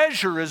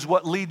treasure is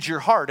what leads your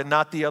heart and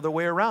not the other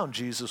way around,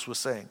 Jesus was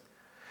saying.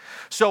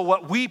 So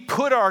what we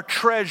put our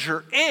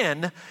treasure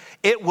in,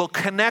 it will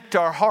connect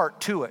our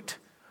heart to it.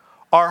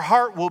 Our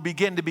heart will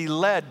begin to be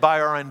led by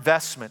our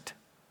investment.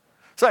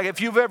 It's like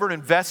if you've ever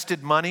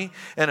invested money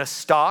in a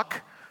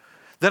stock,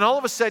 then all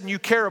of a sudden you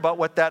care about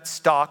what that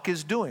stock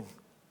is doing.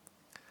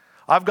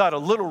 I've got a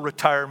little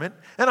retirement,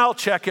 and I'll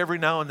check every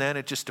now and then.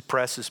 It just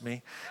depresses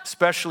me,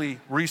 especially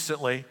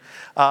recently.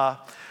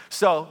 But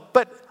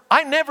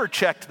I never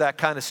checked that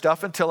kind of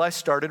stuff until I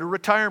started a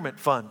retirement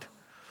fund.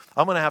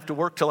 I'm going to have to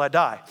work till I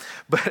die.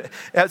 But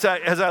as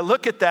I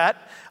look at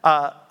that,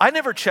 I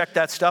never checked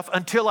that stuff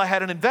until I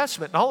had an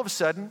investment. And all of a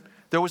sudden,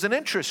 there was an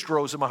interest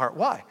rose in my heart.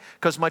 Why?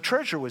 Because my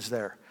treasure was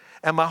there.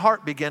 And my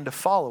heart began to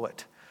follow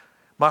it.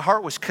 My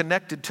heart was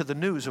connected to the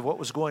news of what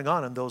was going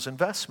on in those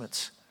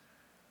investments.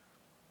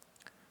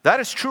 That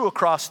is true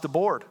across the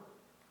board.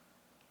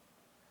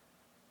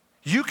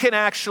 You can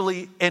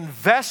actually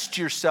invest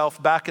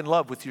yourself back in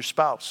love with your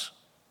spouse.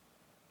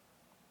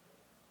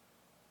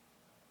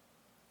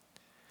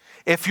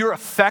 If your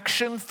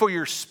affection for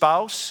your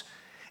spouse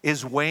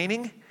is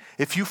waning,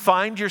 if you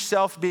find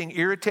yourself being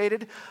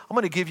irritated, I'm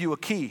going to give you a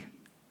key.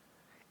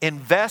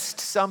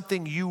 Invest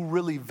something you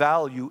really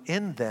value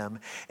in them,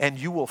 and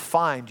you will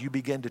find you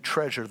begin to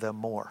treasure them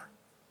more.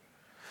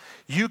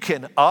 You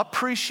can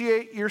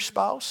appreciate your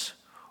spouse,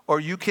 or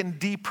you can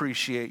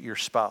depreciate your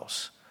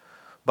spouse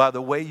by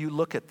the way you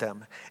look at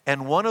them.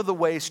 And one of the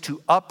ways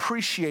to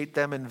appreciate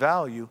them in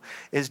value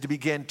is to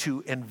begin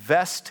to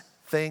invest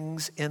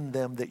things in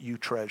them that you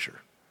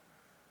treasure.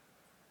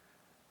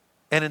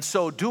 And in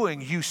so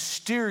doing, you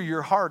steer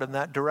your heart in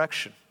that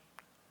direction.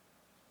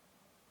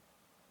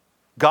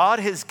 God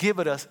has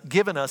given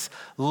us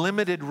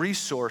limited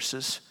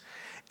resources,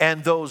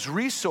 and those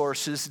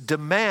resources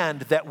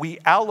demand that we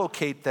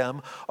allocate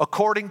them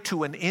according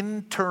to an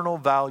internal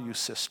value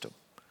system.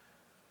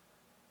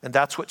 And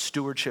that's what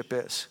stewardship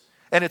is.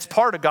 And it's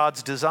part of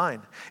God's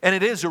design. And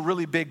it is a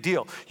really big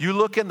deal. You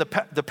look in the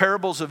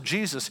parables of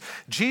Jesus.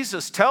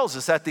 Jesus tells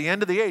us at the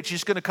end of the age,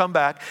 he's going to come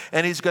back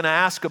and he's going to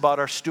ask about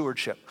our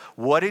stewardship.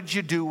 What did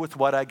you do with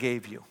what I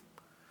gave you?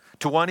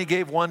 To one he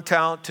gave 1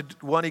 talent, to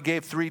one he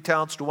gave 3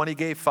 talents, to one he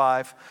gave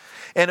 5.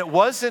 And it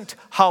wasn't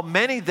how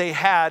many they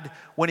had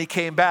when he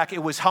came back.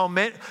 It was how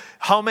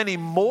many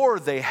more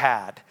they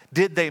had.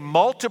 Did they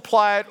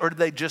multiply it or did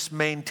they just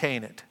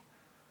maintain it?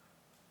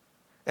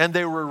 And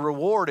they were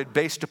rewarded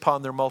based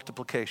upon their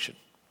multiplication.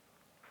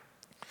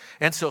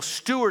 And so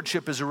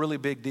stewardship is a really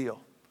big deal.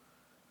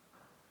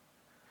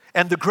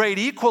 And the great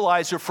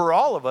equalizer for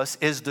all of us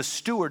is the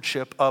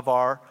stewardship of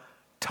our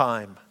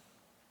time.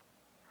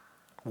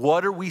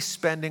 What are we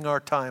spending our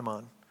time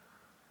on?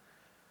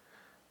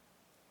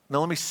 Now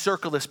let me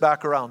circle this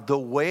back around. The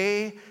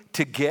way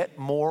to get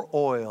more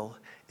oil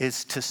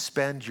is to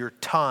spend your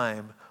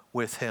time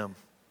with Him.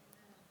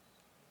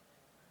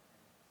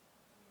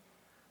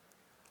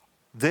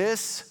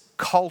 This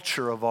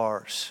culture of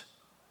ours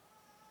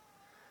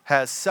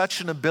has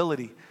such an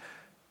ability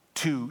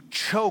to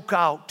choke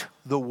out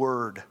the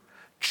Word,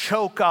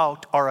 choke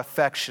out our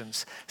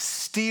affections,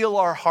 steal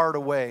our heart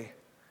away.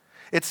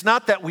 It's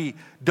not that we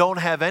don't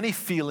have any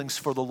feelings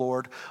for the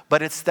Lord,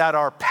 but it's that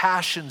our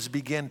passions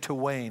begin to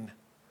wane.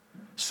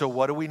 So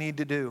what do we need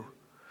to do?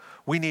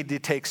 We need to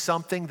take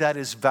something that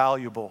is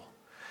valuable.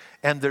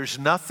 And there's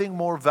nothing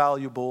more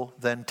valuable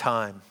than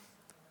time.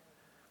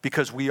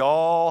 Because we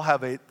all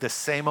have the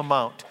same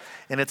amount,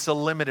 and it's a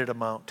limited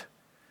amount.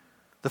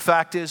 The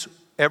fact is,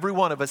 every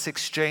one of us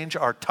exchange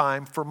our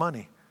time for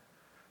money.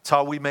 It's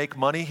how we make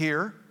money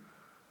here.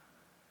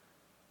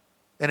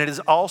 And it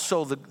is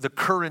also the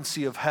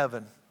currency of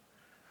heaven.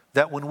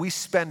 That when we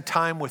spend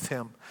time with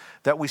Him,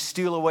 that we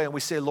steal away and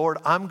we say, Lord,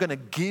 I'm going to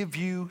give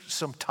you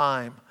some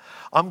time.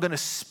 I'm going to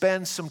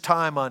spend some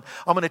time I'm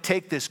going to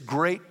take this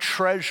great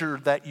treasure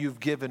that you've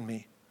given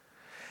me.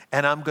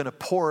 And I'm going to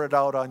pour it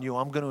out on you.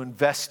 I'm going to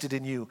invest it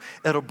in you.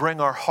 It'll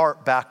bring our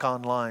heart back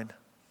online.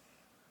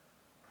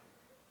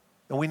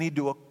 And we need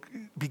to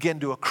begin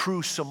to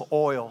accrue some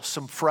oil,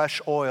 some fresh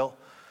oil.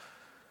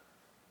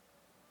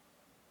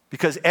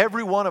 Because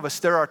every one of us,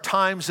 there are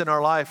times in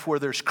our life where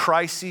there's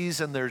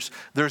crises and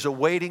there's a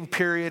waiting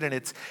period and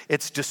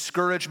it's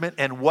discouragement.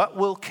 And what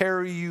will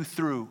carry you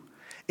through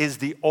is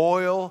the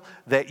oil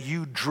that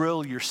you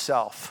drill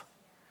yourself.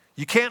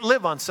 You can't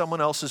live on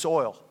someone else's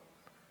oil.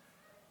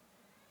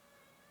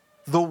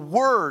 The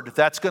word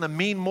that's going to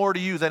mean more to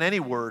you than any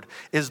word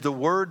is the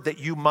word that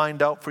you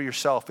mind out for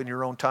yourself in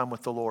your own time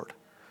with the Lord.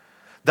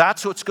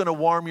 That's what's going to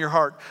warm your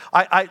heart.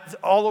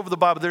 All over the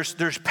Bible,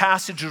 there's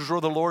passages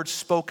where the Lord's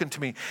spoken to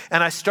me.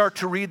 And I start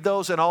to read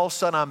those, and all of a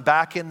sudden I'm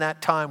back in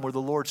that time where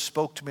the Lord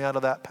spoke to me out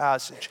of that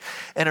passage.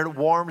 And it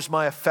warms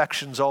my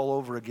affections all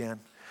over again.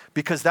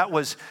 Because that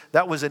was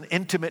an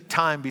intimate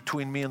time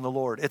between me and the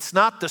Lord. It's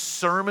not the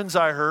sermons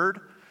I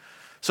heard.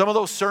 Some of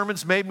those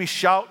sermons made me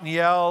shout and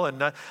yell, and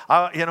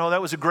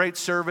that was a great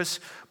service.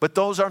 But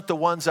those aren't the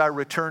ones I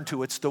return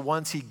to. It's the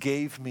ones He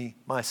gave me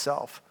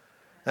myself.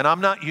 And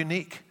I'm not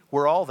unique.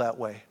 We're all that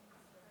way.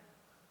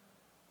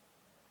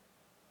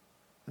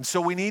 And so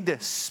we need to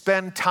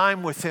spend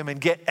time with Him and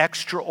get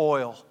extra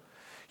oil.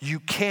 You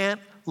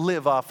can't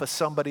live off of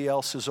somebody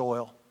else's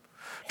oil.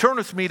 Turn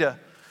with me to,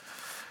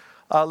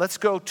 let's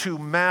go to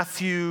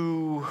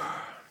Matthew.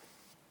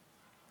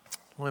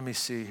 Let me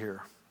see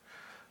here.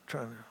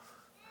 I'm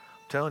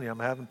telling you, I'm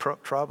having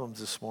problems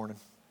this morning.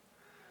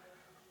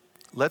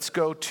 Let's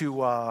go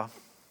to, I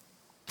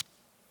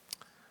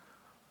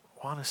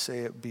want to say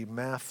it would be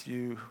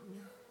Matthew.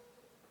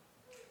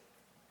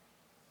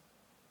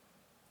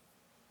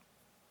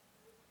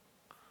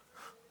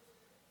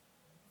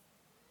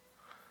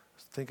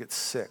 I think it's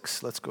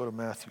 6. Let's go to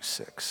Matthew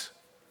 6.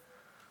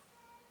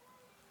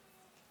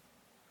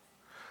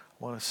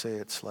 I want to say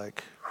it's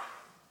like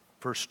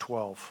verse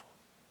 12.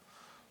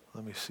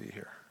 Let me see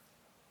here.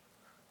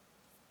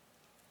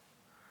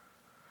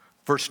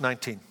 Verse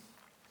 19.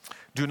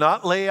 Do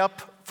not lay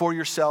up for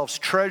yourselves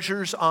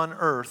treasures on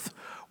earth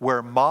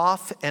where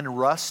moth and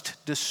rust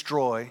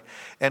destroy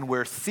and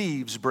where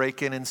thieves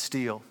break in and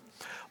steal.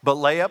 But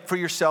lay up for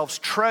yourselves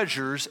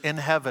treasures in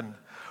heaven,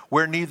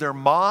 where neither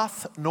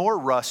moth nor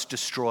rust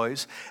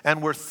destroys,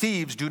 and where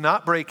thieves do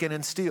not break in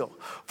and steal.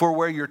 For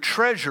where your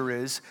treasure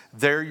is,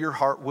 there your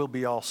heart will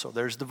be also.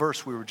 There's the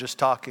verse we were just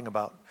talking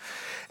about.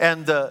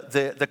 And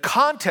the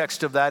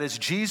context of that is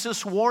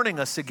Jesus warning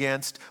us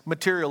against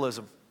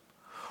materialism,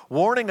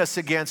 warning us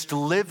against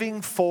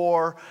living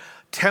for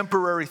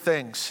temporary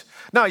things.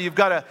 Now, you've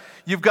got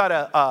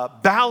to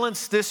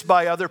balance this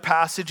by other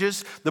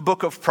passages. The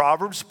book of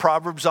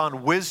Proverbs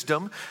on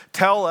wisdom,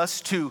 tell us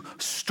to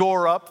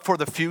store up for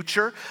the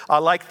future.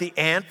 Like the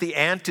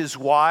ant is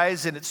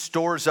wise and it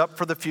stores up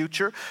for the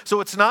future.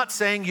 So it's not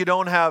saying you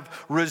don't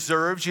have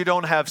reserves, you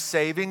don't have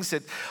savings.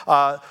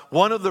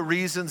 One of the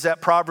reasons that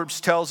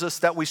Proverbs tells us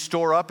that we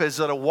store up is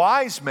that a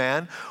wise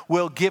man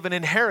will give an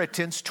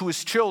inheritance to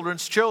his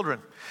children's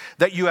children.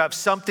 That you have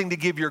something to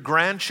give your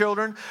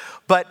grandchildren.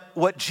 But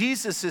what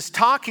Jesus is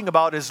talking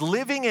about is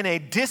living in a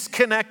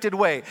disconnected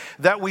way.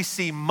 That we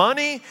see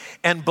money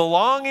and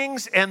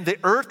belongings and the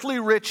earthly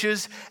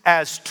riches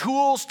as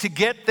tools to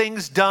get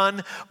things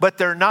done, but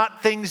they're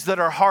not things that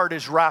our heart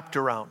is wrapped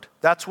around.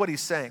 That's what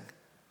he's saying.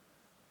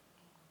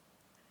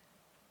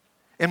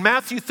 In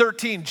Matthew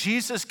 13,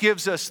 Jesus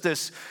gives us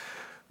this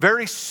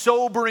very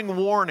sobering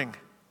warning.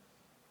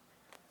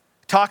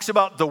 He talks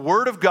about the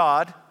Word of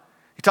God.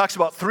 He talks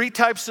about 3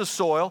 types of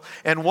soil,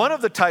 and one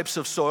of the types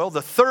of soil,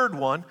 the third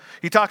one,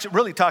 he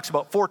really talks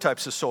about 4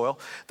 types of soil.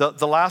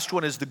 The last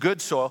one is the good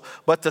soil,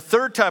 but the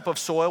third type of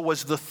soil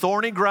was the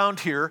thorny ground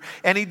here,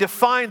 and he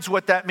defines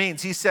what that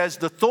means. He says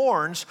the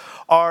thorns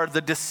are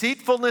the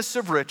deceitfulness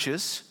of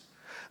riches,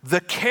 the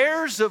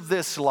cares of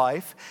this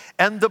life,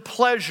 and the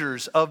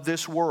pleasures of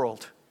this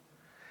world.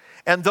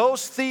 And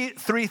those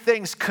 3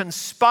 things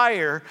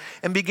conspire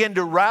and begin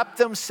to wrap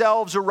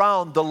themselves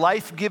around the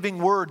life-giving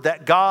word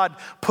that God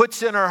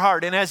puts in our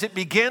heart. And as it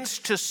begins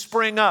to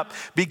spring up,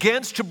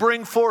 begins to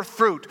bring forth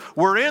fruit,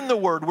 we're in the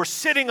word, we're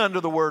sitting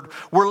under the word,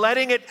 we're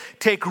letting it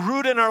take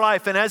root in our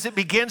life. And as it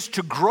begins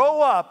to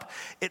grow up,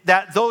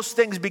 those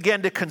things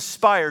begin to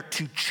conspire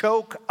to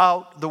choke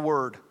out the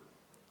word.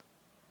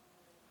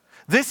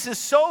 This is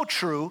so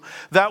true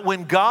that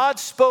when God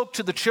spoke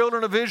to the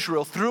children of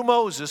Israel through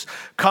Moses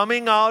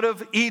coming out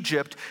of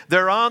Egypt,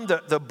 they're on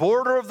the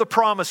border of the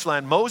promised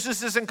land.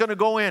 Moses isn't going to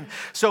go in.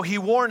 So he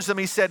warns them.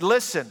 He said,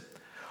 listen,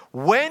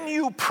 when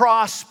you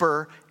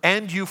prosper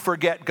and you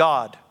forget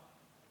God.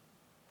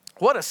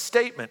 What a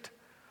statement.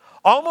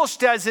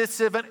 Almost as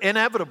it's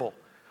inevitable.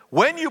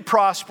 When you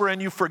prosper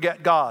and you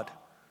forget God.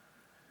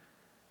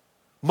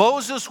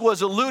 Moses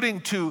was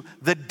alluding to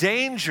the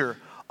danger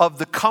of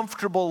the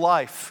comfortable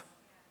life.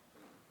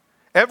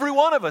 Every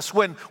one of us,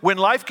 when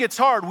life gets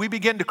hard, we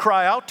begin to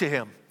cry out to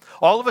Him.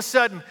 All of a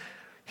sudden,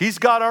 He's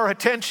got our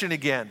attention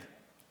again.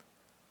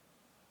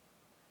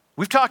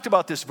 We've talked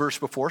about this verse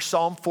before,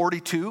 Psalm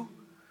 42.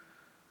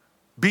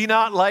 Be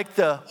not like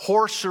the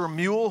horse or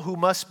mule who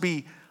must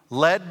be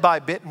led by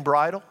bit and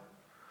bridle.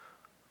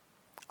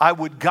 I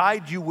would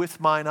guide you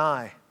with mine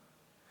eye.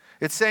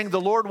 It's saying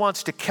the Lord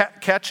wants to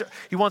catch,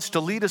 He wants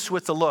to lead us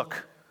with the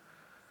look.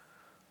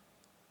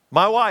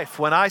 My wife,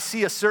 when I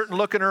see a certain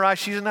look in her eye,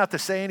 she doesn't have to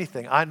say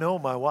anything. I know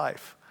my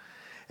wife.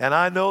 And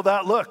I know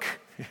that look.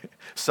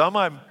 Some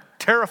I'm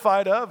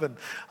terrified of and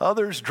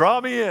others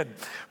draw me in.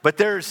 But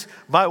there's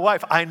my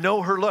wife. I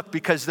know her look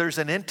because there's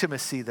an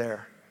intimacy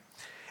there.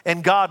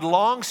 And God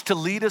longs to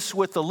lead us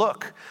with the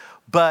look.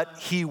 But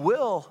He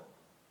will,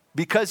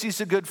 because He's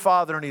a good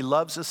Father and He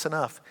loves us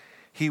enough,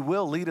 He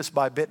will lead us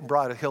by bit and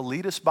bridle. He'll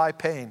lead us by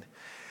pain.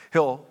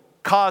 He'll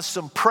cause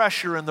some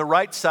pressure in the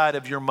right side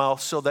of your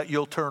mouth so that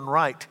you'll turn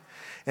right.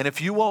 And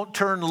if you won't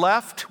turn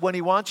left when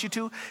he wants you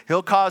to,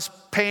 he'll cause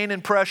pain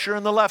and pressure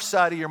in the left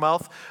side of your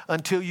mouth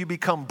until you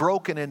become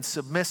broken and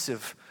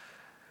submissive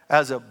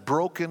as a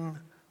broken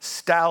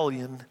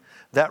stallion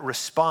that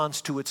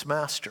responds to its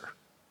master.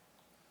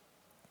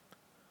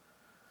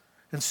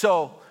 And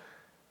so,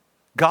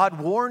 God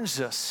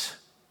warns us.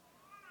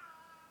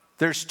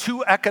 There's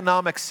two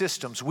economic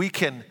systems. We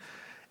can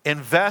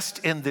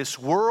invest in this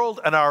world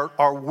and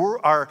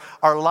our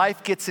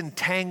life gets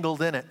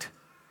entangled in it.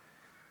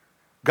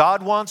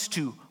 God wants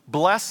to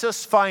bless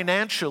us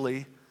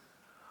financially,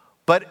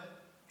 but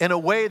in a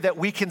way that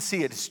we can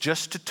see it. It's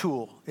just a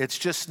tool. It's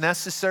just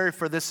necessary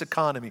for this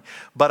economy.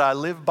 But I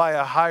live by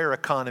a higher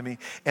economy,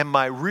 and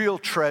my real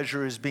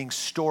treasure is being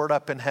stored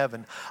up in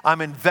heaven.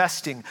 I'm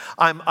investing.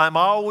 I'm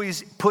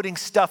always putting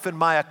stuff in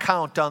my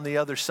account on the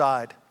other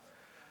side.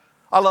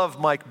 I love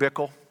Mike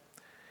Bickle.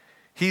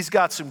 He's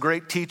got some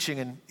great teaching,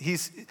 and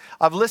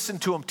I've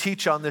listened to him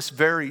teach on this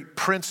very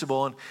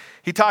principle, and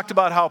he talked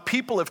about how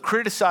people have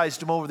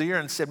criticized him over the year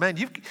and said, man,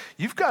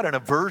 you've got an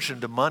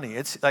aversion to money.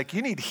 It's like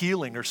you need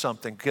healing or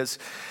something, because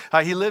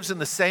he lives in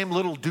the same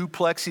little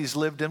duplex he's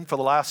lived in for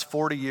the last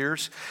 40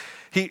 years.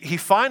 He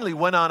finally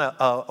went on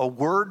a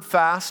word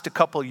fast a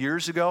couple of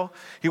years ago.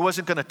 He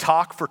wasn't going to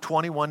talk for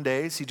 21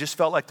 days. He just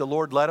felt like the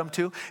Lord led him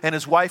to. And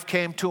his wife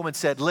came to him and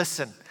said,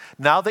 listen,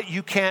 now that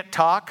you can't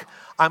talk,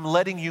 I'm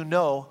letting you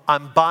know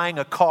I'm buying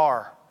a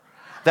car.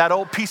 That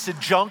old piece of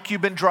junk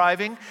you've been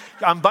driving,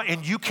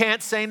 and you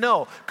can't say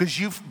no because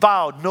you've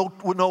vowed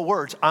no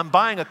words. I'm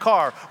buying a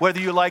car,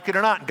 whether you like it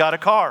or not, and got a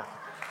car.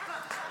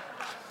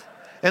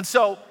 And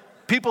so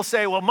people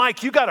say, well,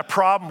 Mike, you got a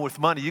problem with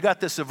money. You got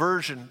this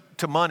aversion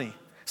to money.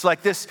 It's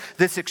like this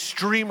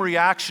extreme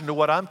reaction to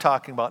what I'm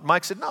talking about.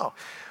 Mike said, no.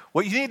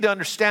 What you need to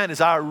understand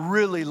is I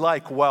really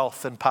like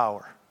wealth and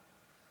power.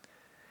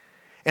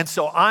 And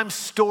so I'm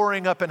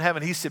storing up in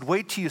heaven. He said,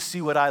 wait till you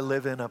see what I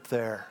live in up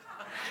there.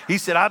 He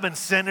said, I've been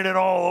sending it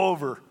all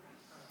over.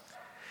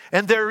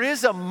 And there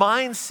is a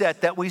mindset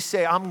that we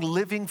say, I'm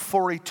living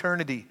for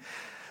eternity.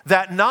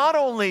 That not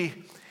only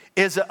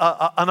is an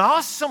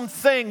awesome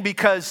thing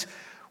because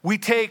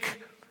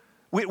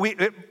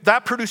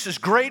that produces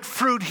great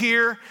fruit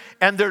here,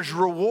 and there's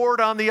reward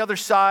on the other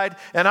side.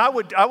 And I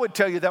would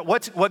tell you that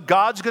what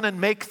God's going to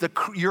make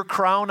your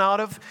crown out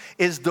of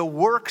is the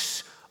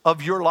works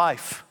of your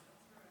life.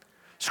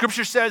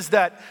 Scripture says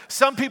that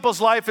some people's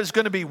life is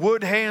going to be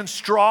wood, hay, and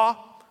straw.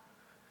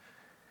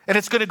 And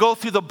it's going to go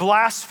through the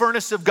blast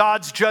furnace of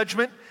God's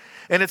judgment.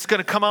 And it's going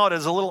to come out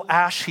as a little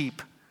ash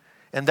heap.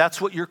 And that's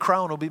what your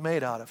crown will be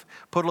made out of.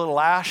 Put a little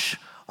ash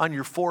on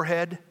your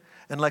forehead.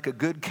 And like a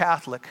good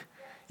Catholic,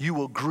 you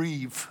will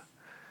grieve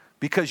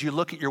because you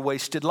look at your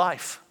wasted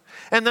life.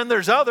 And then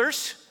there's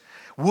others.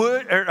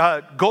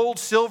 Gold,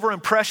 silver,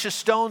 and precious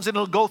stones, and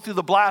it'll go through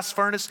the blast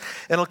furnace,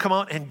 and it'll come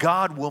out, and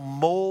God will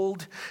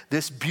mold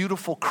this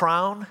beautiful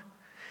crown,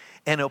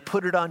 and he'll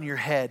put it on your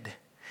head,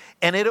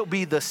 and it'll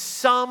be the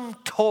sum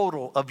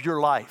total of your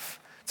life.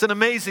 It's an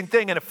amazing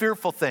thing and a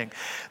fearful thing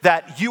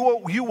that you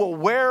will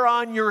wear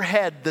on your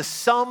head the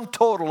sum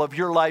total of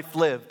your life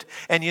lived.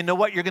 And you know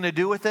what you're going to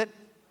do with it?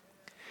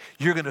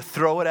 You're going to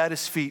throw it at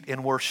his feet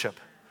in worship.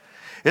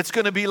 It's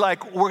going to be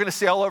like, we're going to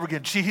say all over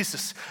again,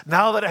 Jesus,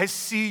 now that I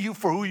see you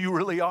for who you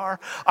really are,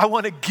 I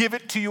want to give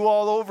it to you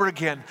all over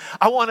again.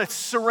 I want to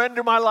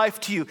surrender my life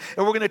to you.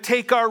 And we're going to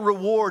take our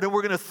reward and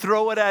we're going to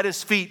throw it at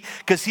his feet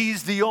because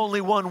he's the only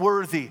one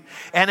worthy.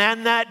 And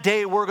on that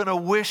day, we're going to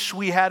wish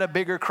we had a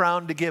bigger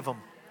crown to give him.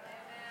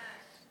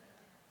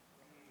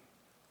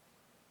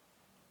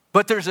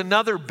 But there's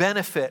another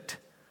benefit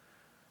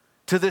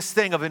to this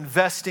thing of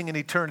investing in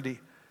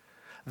eternity.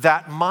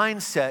 That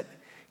mindset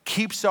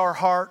keeps our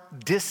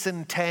heart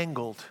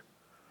disentangled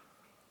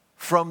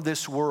from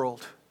this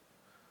world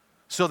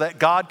so that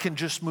God can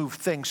just move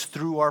things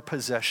through our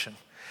possession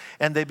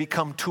and they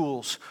become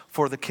tools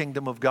for the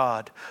kingdom of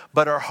God.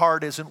 But our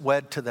heart isn't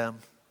wed to them.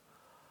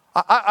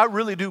 I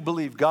really do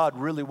believe God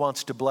really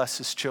wants to bless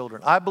his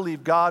children. I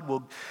believe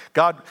there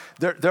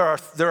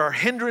are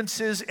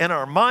hindrances in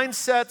our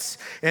mindsets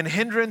and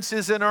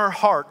hindrances in our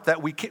heart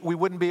that we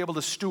wouldn't be able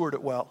to steward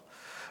it well.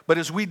 But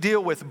as we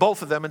deal with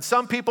both of them, and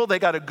some people, they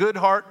got a good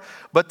heart,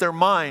 but their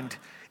mind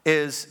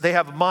they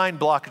have mind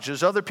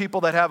blockages. Other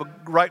people that have a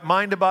right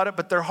mind about it,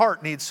 but their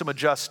heart needs some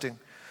adjusting.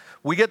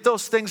 We get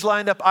those things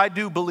lined up. I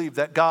do believe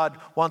that God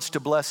wants to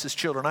bless his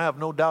children. I have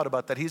no doubt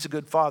about that. He's a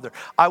good father.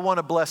 I want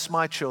to bless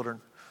my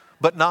children,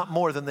 but not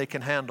more than they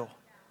can handle.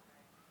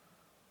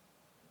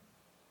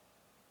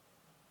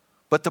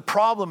 But the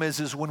problem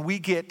is when we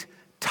get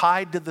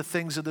tied to the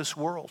things of this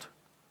world.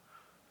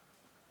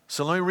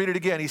 So let me read it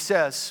again. He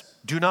says,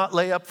 do not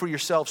lay up for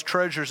yourselves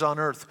treasures on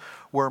earth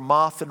where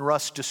moth and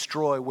rust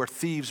destroy, where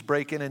thieves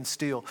break in and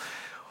steal.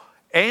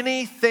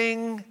 Any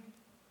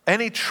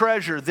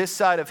treasure this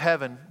side of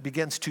heaven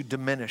begins to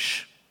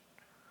diminish.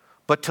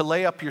 But to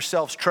lay up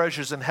yourselves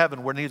treasures in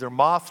heaven where neither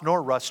moth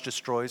nor rust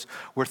destroys,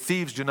 where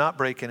thieves do not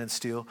break in and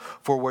steal,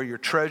 for where your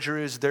treasure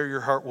is, there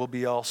your heart will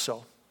be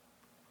also.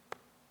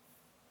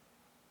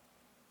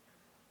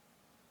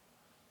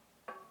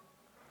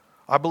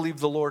 I believe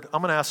the Lord,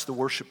 I'm going to ask the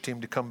worship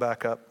team to come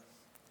back up.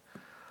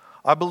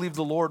 I believe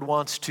the Lord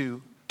wants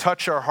to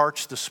touch our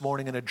hearts this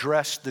morning and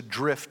address the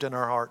drift in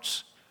our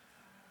hearts.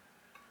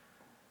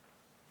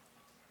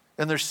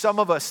 And there's some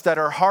of us that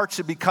our hearts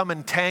have become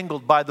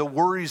entangled by the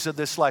worries of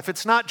this life.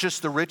 It's not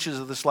just the riches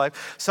of this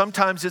life.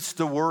 Sometimes it's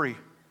the worry,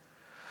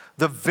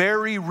 the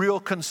very real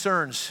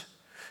concerns.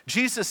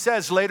 Jesus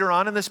says later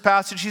on in this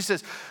passage, he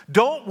says,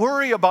 don't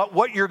worry about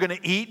what you're going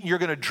to eat and you're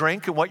going to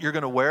drink and what you're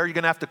going to wear. You're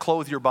going to have to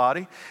clothe your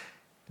body.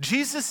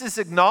 Jesus is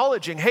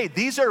acknowledging, hey,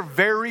 these are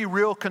very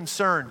real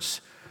concerns.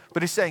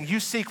 But he's saying,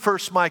 you seek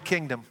first my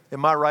kingdom and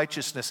my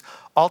righteousness.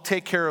 I'll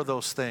take care of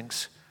those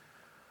things.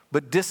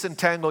 But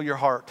disentangle your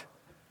heart.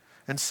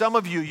 And some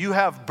of you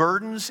have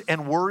burdens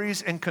and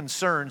worries and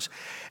concerns.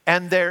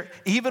 And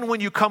even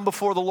when you come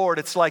before the Lord,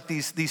 it's like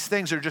these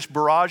things are just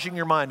barraging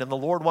your mind. And the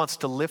Lord wants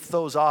to lift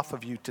those off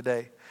of you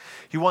today.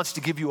 He wants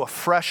to give you a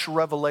fresh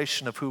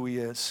revelation of who he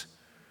is.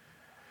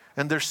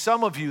 And there's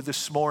some of you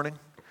this morning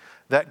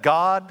that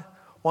God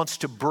wants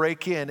to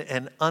break in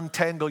and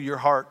untangle your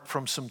heart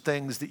from some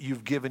things that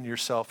you've given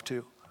yourself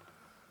to.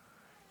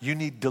 You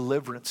need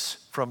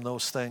deliverance from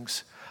those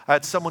things. I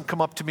had someone come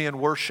up to me in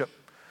worship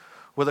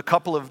with a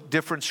couple of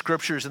different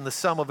scriptures, and the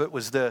sum of it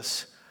was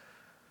this,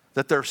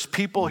 that there's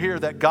people here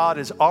that God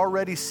has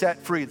already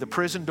set free. The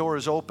prison door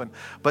is open,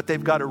 but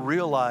they've got to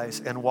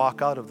realize and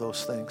walk out of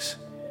those things.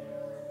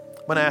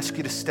 I'm going to ask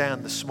you to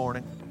stand this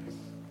morning.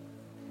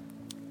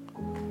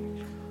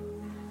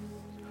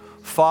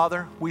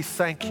 Father, we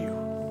thank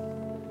you.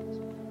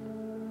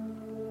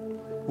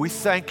 We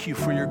thank you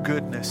for your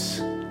goodness.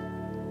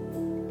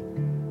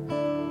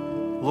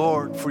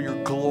 Lord, for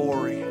your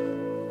glory.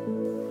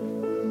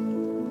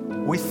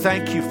 We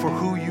thank you for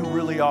who you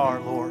really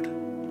are, Lord.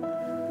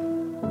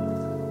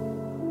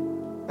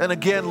 And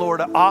again,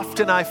 Lord,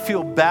 often I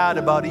feel bad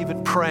about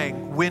even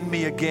praying, win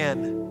me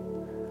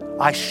again.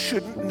 I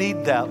shouldn't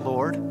need that,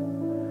 Lord.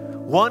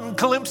 One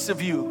glimpse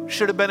of you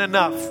should have been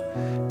enough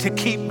to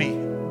keep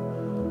me.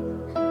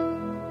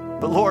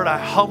 But Lord, I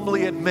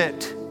humbly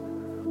admit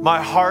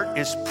my heart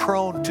is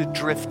prone to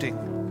drifting.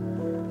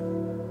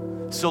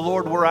 So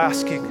Lord, we're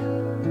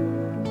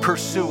asking,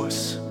 pursue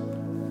us.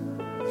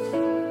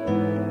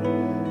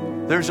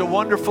 There's a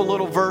wonderful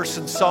little verse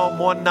in Psalm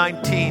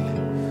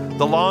 119,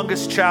 the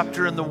longest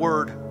chapter in the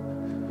Word.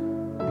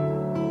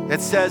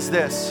 It says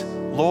this,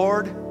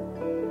 Lord,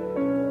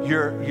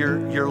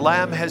 your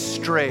lamb has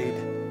strayed.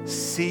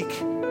 Seek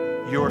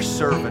your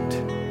servant.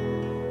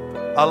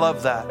 I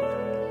love that.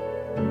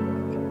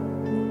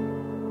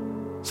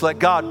 It's like,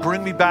 God,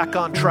 bring me back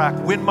on track.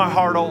 Win my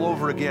heart all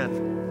over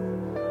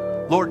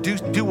again. Lord,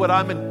 do what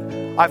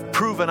I've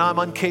proven I'm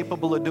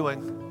incapable of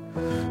doing.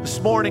 This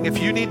morning, if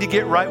you need to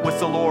get right with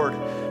the Lord,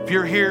 if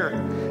you're here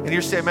and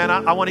you're saying, man,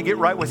 I want to get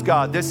right with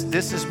God.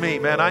 This is me,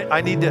 man.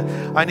 I need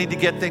to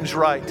get things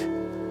right.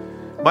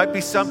 Might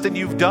be something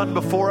you've done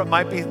before. It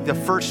might be the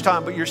first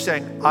time, but you're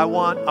saying, I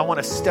want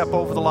to step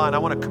over the line. I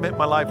want to commit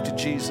my life to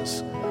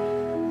Jesus.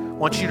 I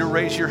want you to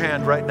raise your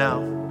hand right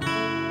now.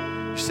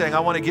 You're saying, I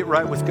want to get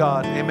right with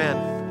God.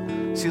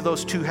 Amen. See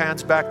those two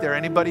hands back there?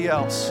 Anybody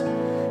else?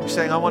 You're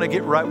saying, I want to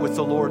get right with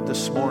the Lord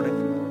this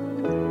morning.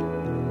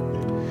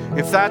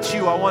 If that's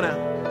you, I want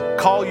to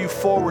call you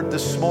forward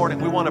this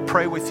morning. We want to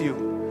pray with you.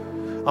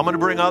 I'm going to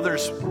bring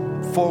others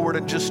forward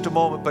in just a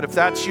moment. But if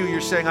that's you, you're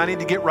saying, I need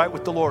to get right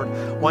with the Lord,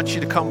 I want you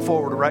to come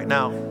forward right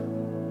now.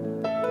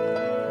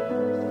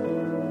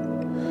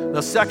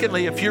 Now,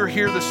 secondly, if you're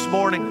here this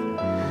morning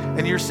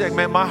and you're saying,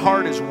 man, my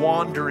heart is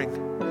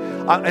wandering.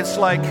 It's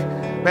like,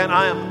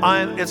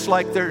 man, it's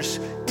like there's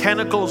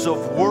tentacles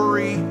of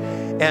worry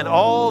and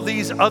all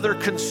these other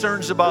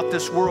concerns about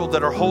this world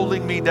that are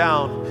holding me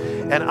down.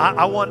 And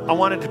I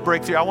wanted to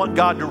break through. I want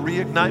God to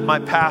reignite my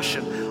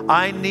passion.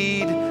 I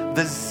need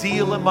the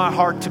zeal in my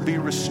heart to be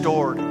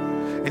restored.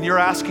 And you're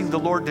asking the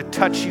Lord to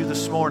touch you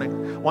this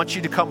morning. I want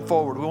you to come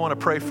forward. We want to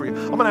pray for you.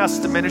 I'm going to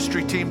ask the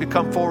ministry team to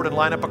come forward and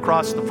line up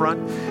across the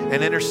front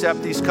and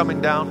intercept these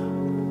coming down.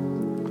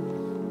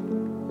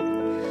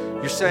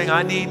 You're saying,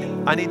 I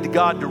need the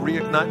God to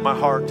reignite my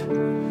heart.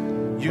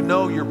 You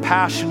know your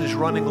passion is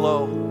running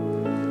low.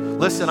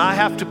 Listen, I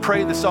have to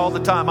pray this all the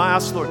time. I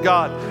ask, Lord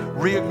God,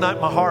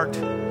 reignite my heart.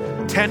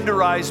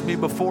 Tenderize me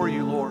before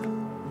you, Lord.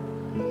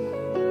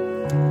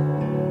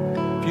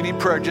 If you need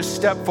prayer, just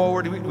step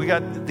forward. We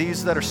got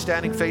these that are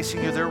standing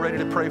facing you. They're ready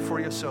to pray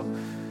for you. So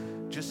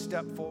just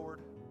step forward.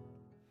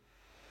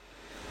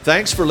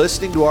 Thanks for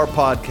listening to our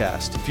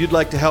podcast. If you'd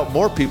like to help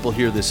more people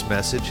hear this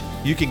message,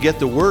 you can get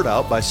the word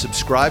out by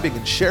subscribing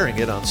and sharing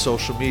it on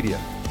social media.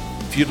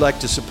 If you'd like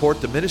to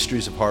support the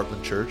ministries of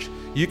Heartland Church,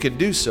 you can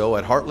do so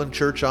at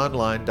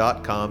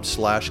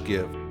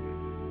heartlandchurchonline.com/give.